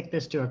moment we take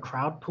this to a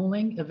crowd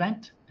pooling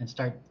event and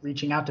start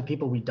reaching out to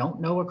people we don't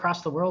know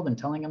across the world and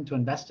telling them to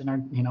invest in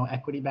our,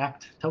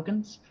 equity-backed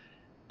tokens,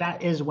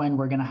 that is when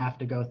we're going to have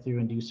to go through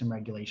and do some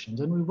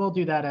regulations. And we will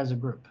do that as a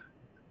group.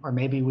 Or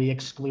maybe we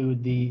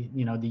exclude the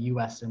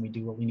US and we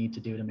do what we need to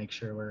do to make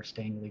sure we're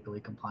staying legally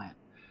compliant.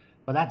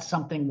 But that's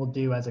something we'll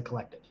do as a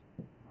collective.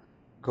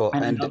 Cool.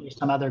 And there'll be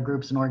some other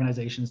groups and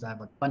organizations that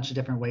have a bunch of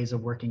different ways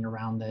of working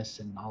around this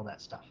and all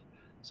that stuff.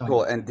 So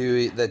cool. And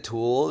do the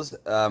tools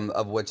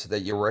of which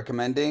that you're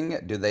recommending,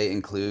 do they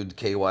include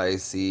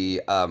KYC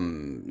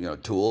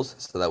tools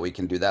so that we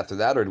can do that through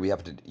that, or do we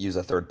have to use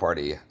a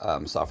third-party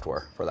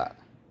software for that?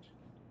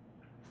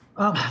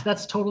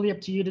 That's totally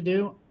up to you to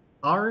do.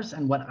 Ours,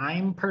 and what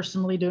I'm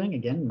personally doing,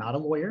 again, not a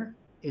lawyer,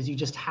 is you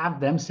just have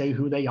them say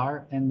who they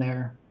are in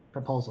their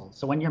proposal.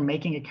 So when you're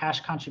making a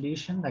cash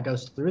contribution that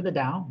goes through the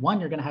DAO,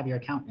 one, you're going to have your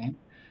account name,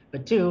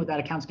 but two, that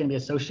account's going to be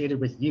associated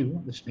with you,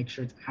 which makes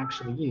sure it's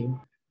actually you.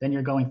 Then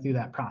you're going through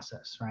that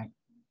process, right?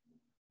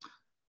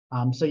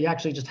 So you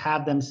actually just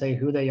have them say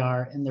who they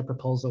are in their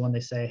proposal when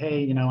they say,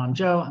 hey, I'm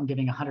Joe, I'm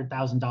giving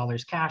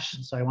 $100,000 cash,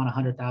 so I want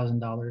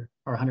 $100,000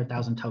 or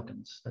 100,000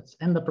 tokens. That's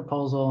in the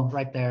proposal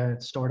right there.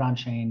 It's stored on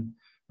chain.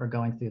 We're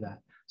going through that.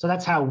 So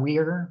that's how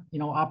we're,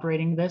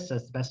 operating this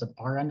as the best of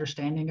our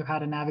understanding of how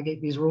to navigate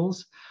these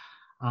rules.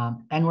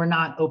 And we're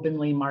not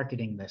openly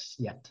marketing this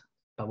yet.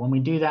 But when we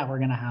do that, we're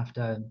going to have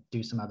to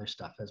do some other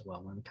stuff as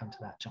well when we come to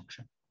that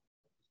junction.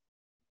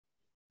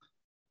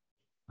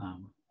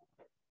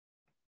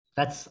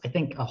 That's, I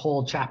think, a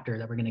whole chapter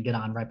that we're going to get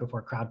on right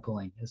before crowd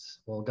pooling is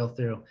we'll go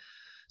through.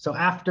 So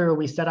after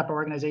we set up our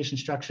organization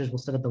structures, we'll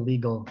set up the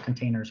legal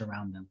containers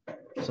around them.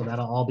 So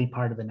that'll all be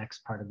part of the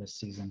next part of this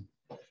season.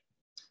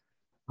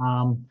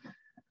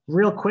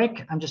 Real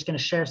quick, I'm just going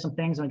to share some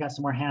things, and we got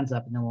some more hands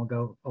up, and then we'll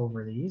go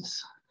over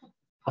these.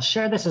 I'll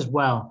share this as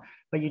well,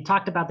 but you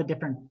talked about the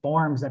different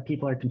forms that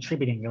people are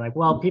contributing. You're like,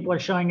 well, people are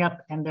showing up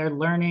and they're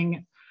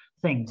learning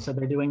things, so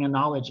they're doing a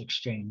knowledge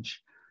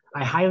exchange.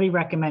 I highly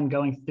recommend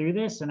going through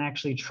this and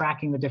actually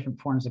tracking the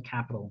different forms of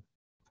capital.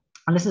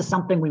 And this is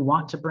something we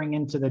want to bring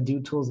into the Do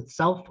tools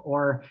itself,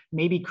 or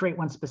maybe create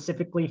one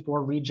specifically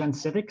for Regen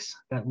Civics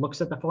that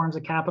looks at the forms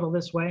of capital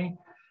this way,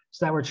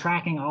 so that we're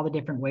tracking all the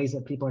different ways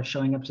that people are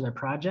showing up to their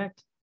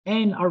project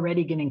and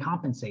already getting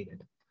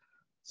compensated.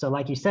 So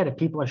like you said, if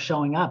people are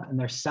showing up and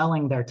they're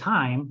selling their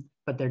time,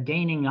 but they're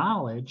gaining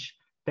knowledge,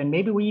 then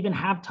maybe we even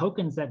have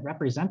tokens that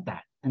represent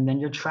that. And then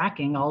you're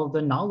tracking all of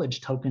the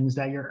knowledge tokens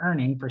that you're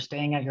earning for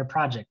staying at your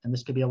project. And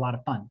this could be a lot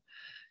of fun.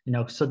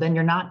 So then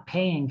you're not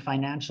paying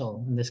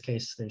financial. In this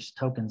case, there's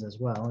tokens as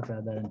well. Let's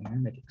add that in here,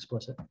 make it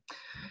explicit.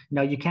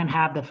 You can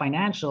have the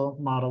financial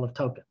model of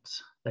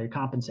tokens that you're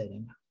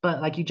compensating. But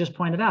like you just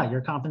pointed out,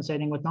 you're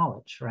compensating with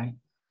knowledge, right?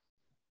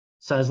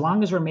 So as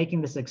long as we're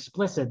making this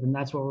explicit, then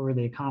that's what we're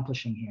really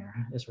accomplishing here,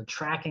 is we're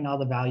tracking all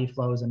the value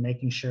flows and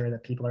making sure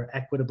that people are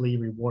equitably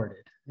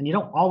rewarded. And you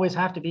don't always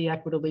have to be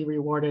equitably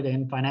rewarded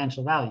in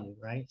financial value,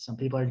 right? Some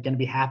people are going to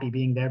be happy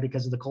being there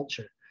because of the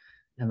culture.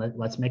 And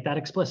let's make that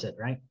explicit,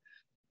 right?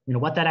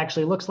 What that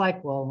actually looks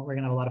like, well, we're going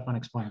to have a lot of fun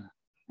explaining that.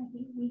 I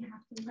think we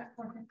have to leave at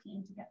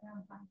 4:15 to get there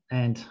on time.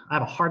 And I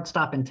have a hard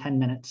stop in 10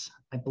 minutes.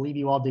 I believe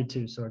you all do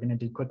too, so we're going to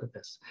do quick with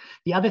this.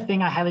 The other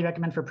thing I highly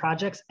recommend for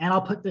projects, and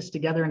I'll put this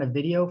together in a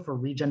video for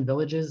Regen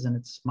Villages, and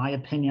it's my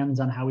opinions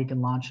on how we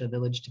can launch a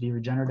village to be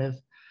regenerative.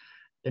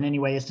 But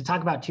anyway, is to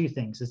talk about two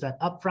things. Is that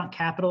upfront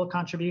capital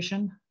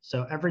contribution.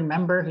 So every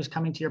member who's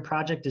coming to your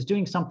project is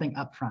doing something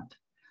upfront.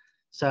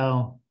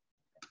 So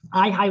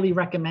I highly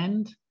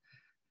recommend,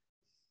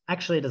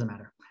 actually, it doesn't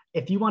matter.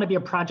 If you want to be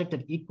a project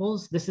of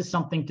equals, this is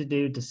something to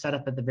do to set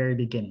up at the very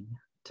beginning,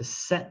 to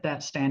set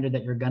that standard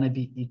that you're going to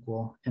be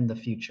equal in the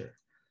future.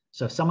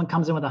 So if someone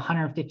comes in with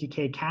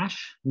 150K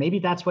cash, maybe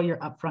that's what your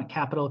upfront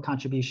capital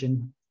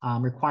contribution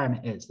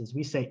requirement is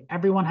we say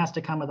everyone has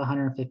to come with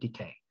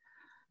 150K.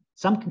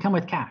 Some can come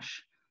with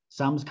cash.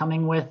 Some's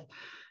coming with,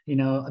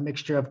 a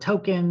mixture of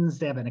tokens.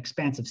 They have an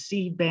expansive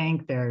seed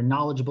bank. They're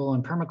knowledgeable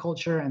in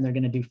permaculture, and they're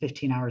going to do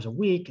 15 hours a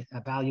week,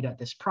 valued at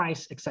this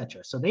price,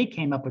 etc. So they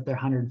came up with their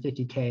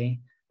 150K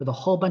with a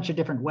whole bunch of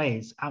different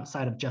ways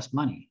outside of just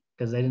money,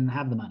 because they didn't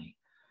have the money.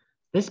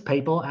 This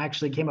people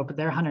actually came up with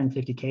their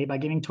 150K by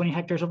giving 20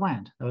 hectares of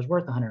land that was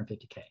worth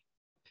 150K.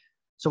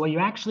 So what you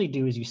actually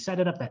do is you set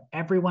it up that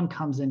everyone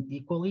comes in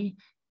equally,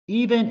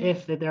 even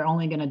if they're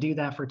only going to do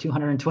that for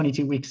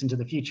 222 weeks into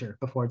the future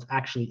before it's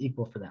actually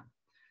equal for them.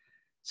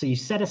 So you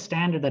set a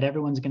standard that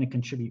everyone's going to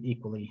contribute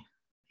equally,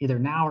 either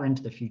now or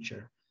into the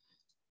future.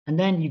 And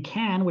then you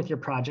can, with your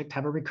project,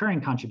 have a recurring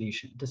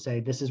contribution to say,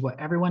 this is what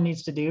everyone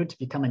needs to do to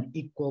become an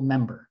equal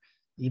member,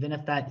 even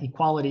if that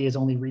equality is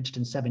only reached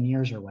in 7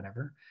 years or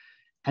whatever.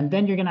 And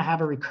then you're going to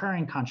have a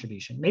recurring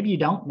contribution. Maybe you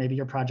don't, maybe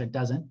your project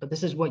doesn't, but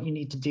this is what you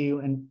need to do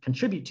and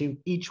contribute to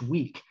each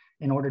week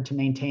in order to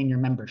maintain your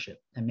membership.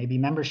 And maybe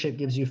membership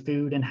gives you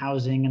food and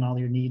housing and all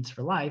your needs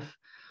for life.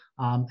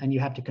 And you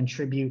have to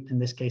contribute, in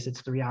this case,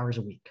 it's 3 hours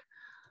a week.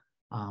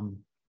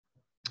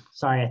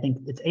 Sorry, I think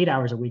it's 8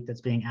 hours a week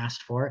that's being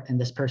asked for, and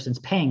this person's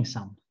paying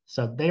some.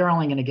 So they are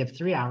only going to give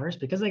 3 hours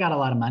because they got a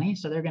lot of money.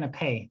 So they're going to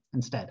pay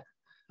instead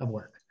of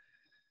work,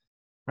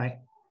 right?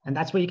 And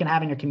that's what you can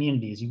have in your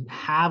communities. You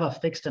have a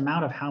fixed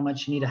amount of how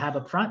much you need to have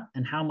up front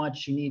and how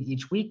much you need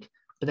each week,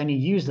 but then you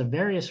use the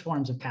various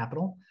forms of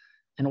capital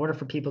in order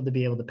for people to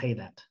be able to pay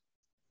that.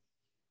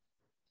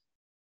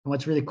 And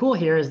what's really cool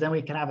here is then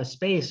we can have a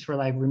space for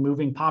like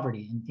removing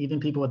poverty, and even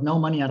people with no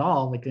money at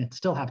all, they can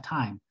still have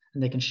time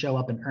and they can show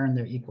up and earn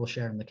their equal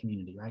share in the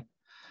community, right?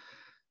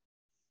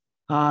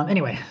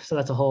 Anyway, so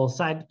that's a whole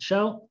side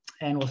show,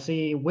 and we'll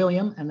see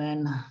William and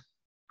then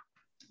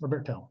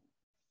Roberto.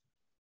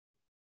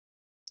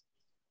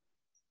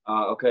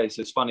 Okay,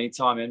 so it's funny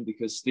timing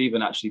because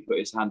Stephen actually put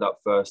his hand up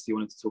first. He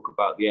wanted to talk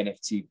about the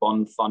NFT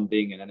bond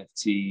funding and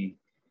NFT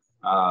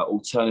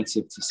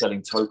alternative to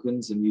selling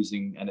tokens and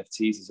using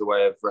NFTs as a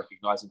way of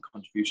recognizing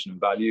contribution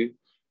and value,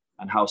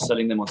 and how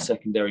selling them on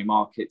secondary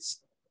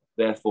markets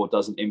therefore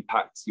doesn't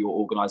impact your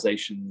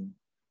organization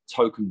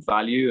token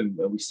value. And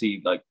we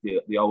see like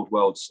the old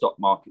world stock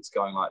markets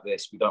going like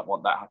this. We don't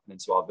want that happening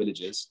to our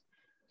villages.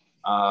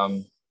 But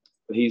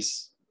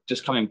he's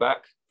just coming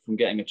back from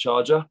getting a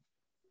charger.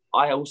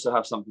 I also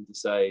have something to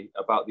say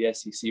about the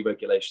SEC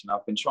regulation.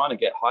 I've been trying to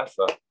get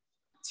Haifa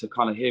to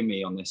kind of hear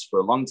me on this for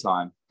a long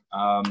time.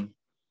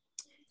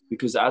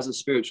 Because as a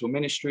spiritual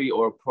ministry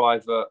or a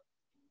private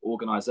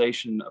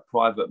organization, a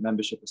private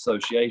membership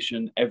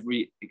association,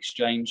 every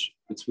exchange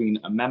between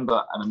a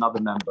member and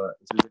another member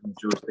is within the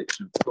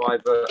jurisdiction of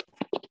private,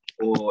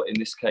 or in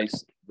this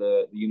case,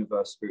 the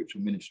universe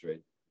spiritual ministry.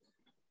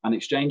 And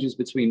exchanges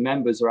between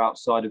members are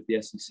outside of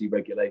the SEC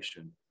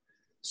regulation.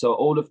 So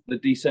all of the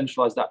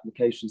decentralized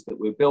applications that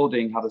we're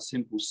building have a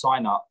simple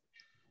sign up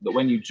that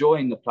when you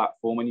join the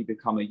platform, when you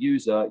become a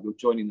user, you're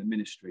joining the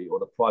ministry or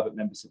the private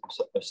membership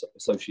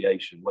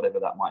association, whatever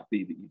that might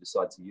be that you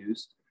decide to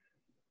use.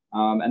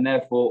 And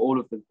therefore,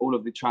 all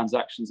of the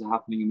transactions are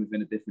happening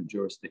within a different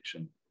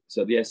jurisdiction.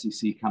 So the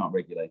SEC cannot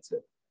regulate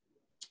it.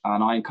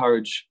 And I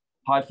encourage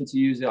Haifa to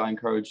use it. I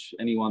encourage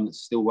anyone that's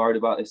still worried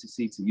about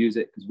SEC to use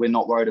it, because we're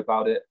not worried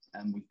about it.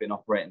 And we've been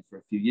operating for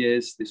a few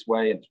years this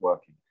way and it's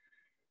working.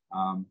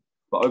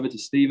 But over to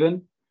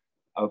Stephen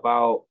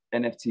about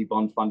NFT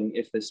bond funding,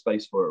 if there's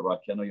space for it,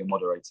 Raiki. I know you're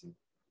moderating.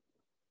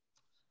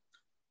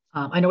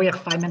 I know we have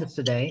 5 minutes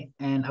today,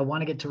 and I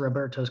want to get to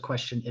Roberto's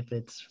question if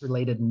it's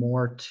related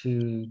more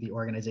to the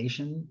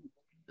organization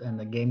and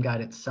the game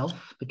guide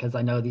itself, because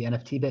I know the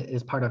NFT bit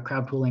is part of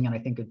crowd pooling, and I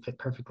think it fit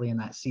perfectly in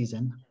that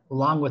season,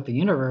 along with the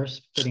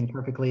universe fitting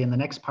perfectly in the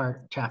next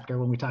chapter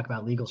when we talk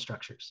about legal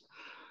structures.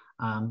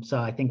 So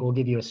I think we'll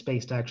give you a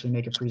space to actually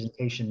make a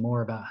presentation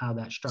more about how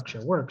that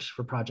structure works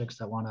for projects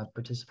that want to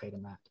participate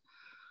in that.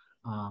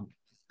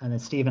 And then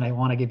Stephen, I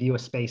want to give you a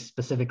space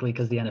specifically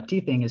because the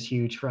NFT thing is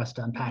huge for us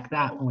to unpack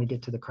that when we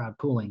get to the crowd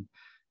pooling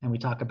and we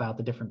talk about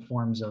the different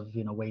forms of,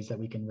 ways that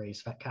we can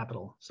raise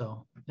capital.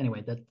 So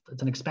anyway,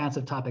 that's an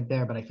expansive topic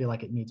there, but I feel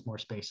like it needs more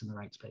space in the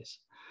right space.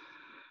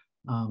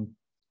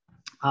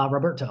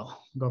 Roberto,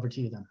 I'll go over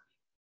to you then.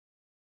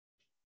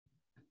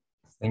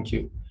 Thank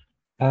you.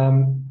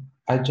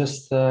 I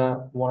just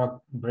want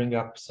to bring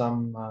up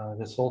some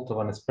result of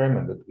an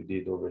experiment that we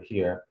did over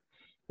here.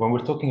 When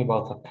we're talking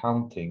about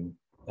accounting,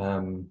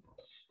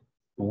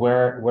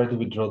 where do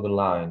we draw the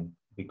line?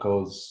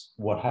 Because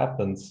what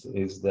happens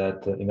is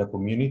that in a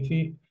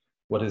community,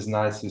 what is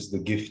nice is the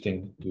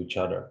gifting to each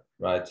other,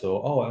 right?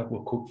 So, oh, I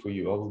will cook for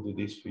you, I will do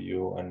this for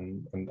you.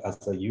 And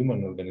as a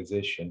human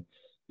organization,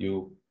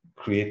 you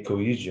create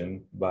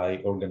cohesion by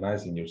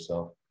organizing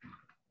yourself.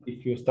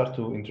 If you start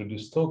to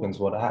introduce tokens,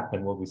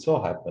 what we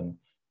saw happen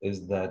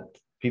is that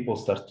people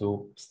start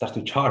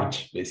to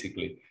charge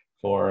basically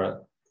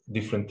for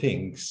different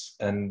things,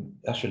 and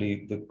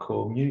actually the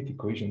community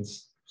cohesion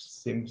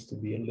seems to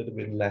be a little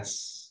bit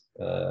less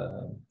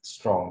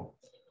strong.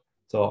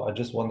 So I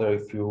just wonder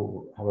if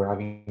you were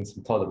having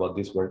some thought about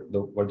this. Where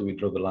do we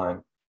draw the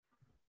line?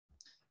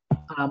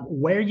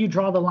 Where you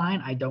draw the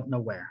line, I don't know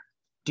where.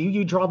 Do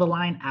you draw the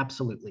line?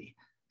 Absolutely.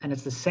 And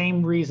it's the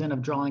same reason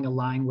of drawing a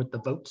line with the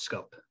vote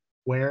scope.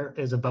 Where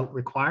is a vote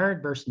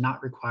required versus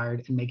not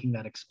required, and making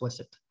that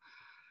explicit.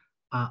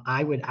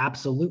 I would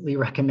absolutely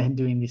recommend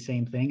doing the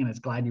same thing, and it's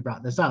glad you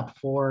brought this up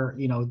for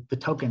the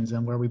tokens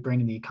and where we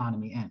bring the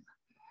economy in.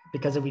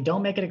 Because if we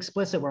don't make it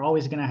explicit, we're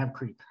always going to have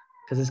creep.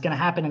 Because it's going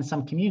to happen in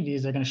some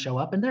communities. They're going to show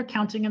up and they're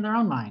counting in their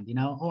own mind.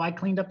 Oh, I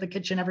cleaned up the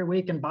kitchen every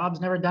week and Bob's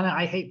never done it.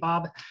 I hate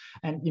Bob.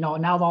 And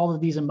now all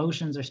of these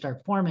emotions are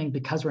start forming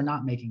because we're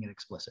not making it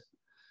explicit.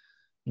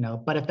 You know,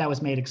 but if that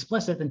was made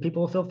explicit, then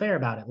people will feel fair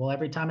about it. Well,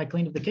 every time I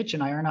clean up the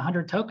kitchen, I earn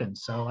 100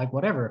 tokens. So like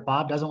whatever, if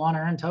Bob doesn't want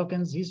to earn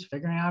tokens, he's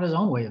figuring out his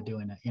own way of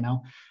doing it, you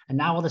know? And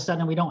now all of a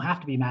sudden we don't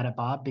have to be mad at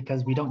Bob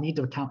because we don't need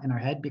to account in our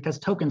head because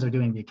tokens are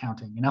doing the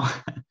accounting, you know?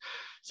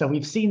 So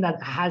we've seen that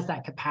it has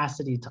that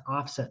capacity to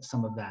offset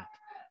some of that.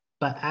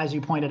 But as you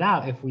pointed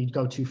out, if we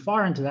go too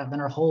far into that, then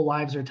our whole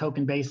lives are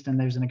token based and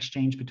there's an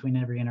exchange between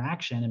every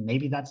interaction. And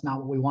maybe that's not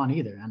what we want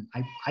either. And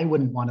I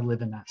wouldn't want to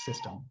live in that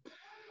system.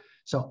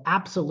 So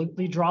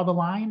absolutely draw the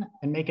line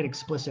and make it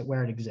explicit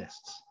where it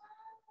exists.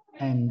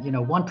 And, you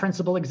know, one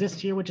principle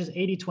exists here, which is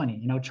 80-20,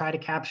 you know, try to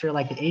capture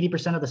like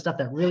 80% of the stuff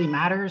that really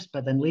matters,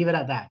 but then leave it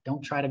at that.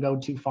 Don't try to go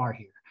too far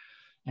here.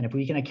 And if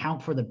we can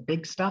account for the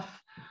big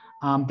stuff,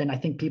 then I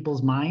think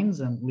people's minds,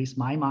 and at least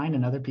my mind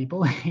and other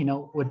people, you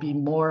know, would be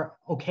more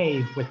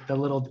okay with the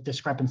little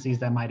discrepancies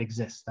that might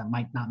exist, that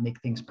might not make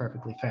things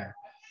perfectly fair,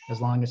 as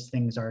long as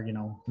things are, you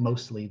know,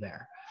 mostly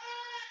there.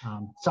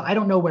 So I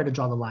don't know where to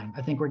draw the line.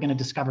 I think we're going to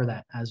discover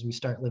that as we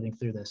start living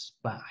through this,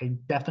 but I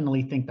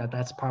definitely think that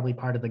that's probably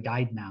part of the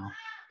guide now,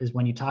 is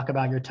when you talk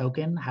about your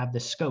token, have the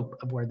scope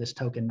of where this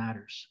token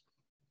matters.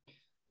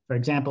 For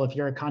example, if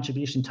you're a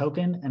contribution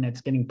token and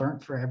it's getting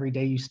burnt for every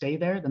day you stay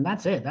there, then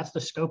that's it. That's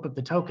the scope of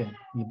the token.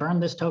 You burn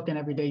this token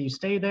every day you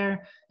stay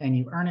there, and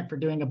you earn it for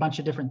doing a bunch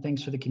of different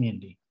things for the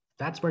community.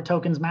 That's where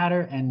tokens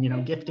matter, and, you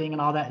know, gifting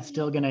and all that is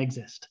still going to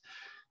exist.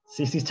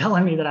 Cece's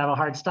telling me that I have a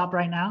hard stop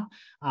right now.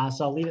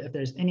 So I'll leave it if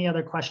there's any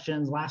other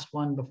questions. Last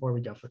one before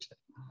we go for today.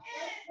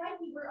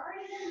 Mikey, we're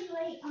already going to be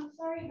late. I'm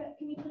sorry, but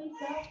can you please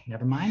go?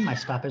 Never mind, my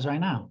stop is right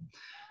now.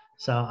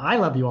 So I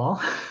love you all,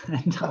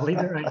 and I'll leave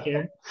it right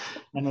here.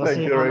 And we'll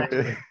see you all next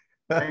week.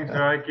 Thanks,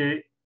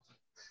 Mikey.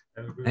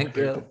 Thank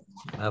you.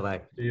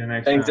 Bye-bye. See you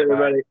next Thanks, time.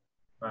 everybody.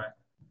 Bye. Bye.